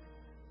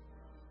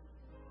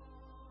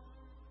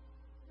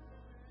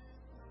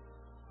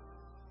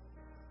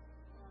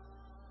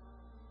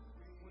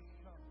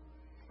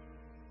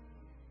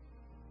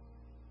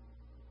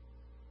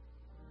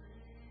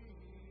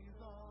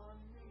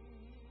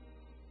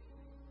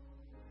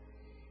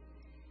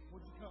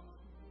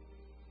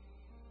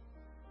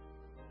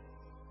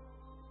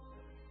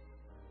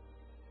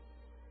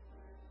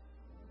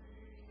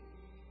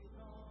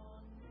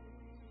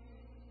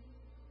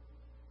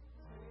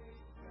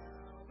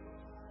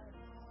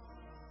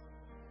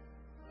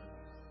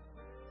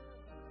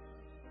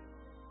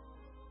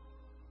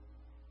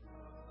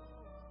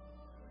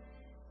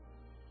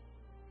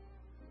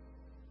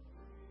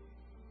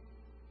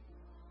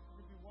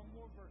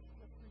 verse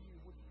just for you.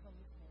 Would you come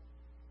this morning?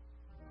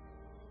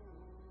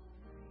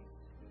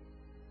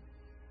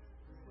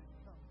 Would you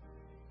come?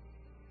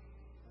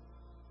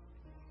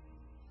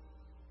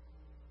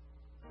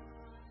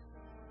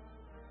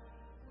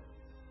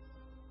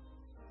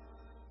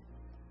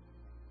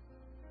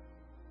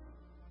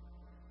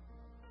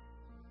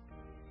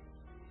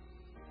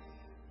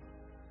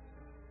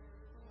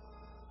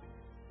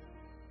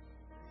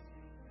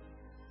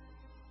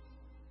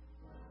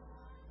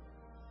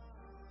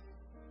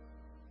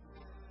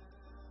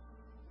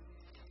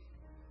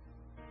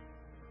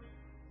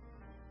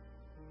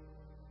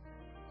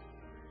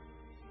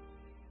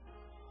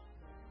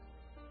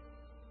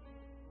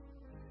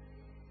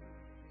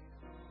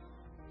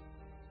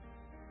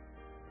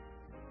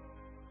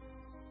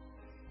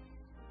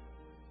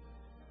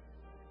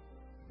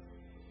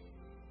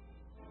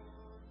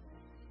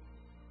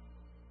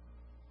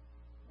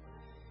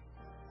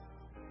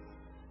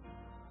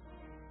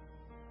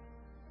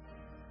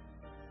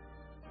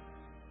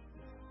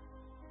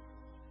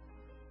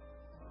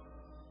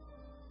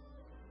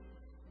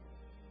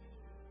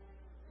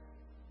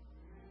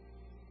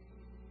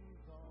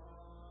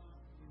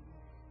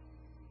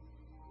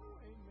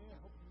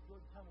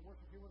 Time of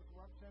worship here with us at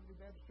Robertson Avenue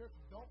Baptist Church.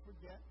 Don't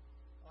forget,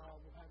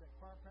 we'll have that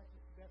choir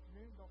practice this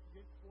afternoon. Don't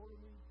forget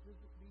quarterly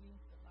visit meetings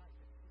tonight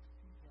at 6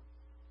 p.m.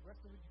 The rest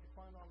of it you can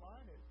find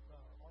online at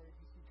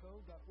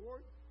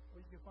rabccode.org, or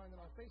you can find it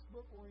on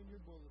Facebook or in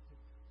your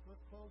bulletin. So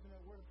let's close in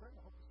that word of prayer.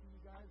 I hope to see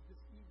you guys this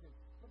evening.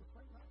 Brother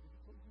Frank, would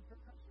you close in prayer,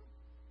 Pastor?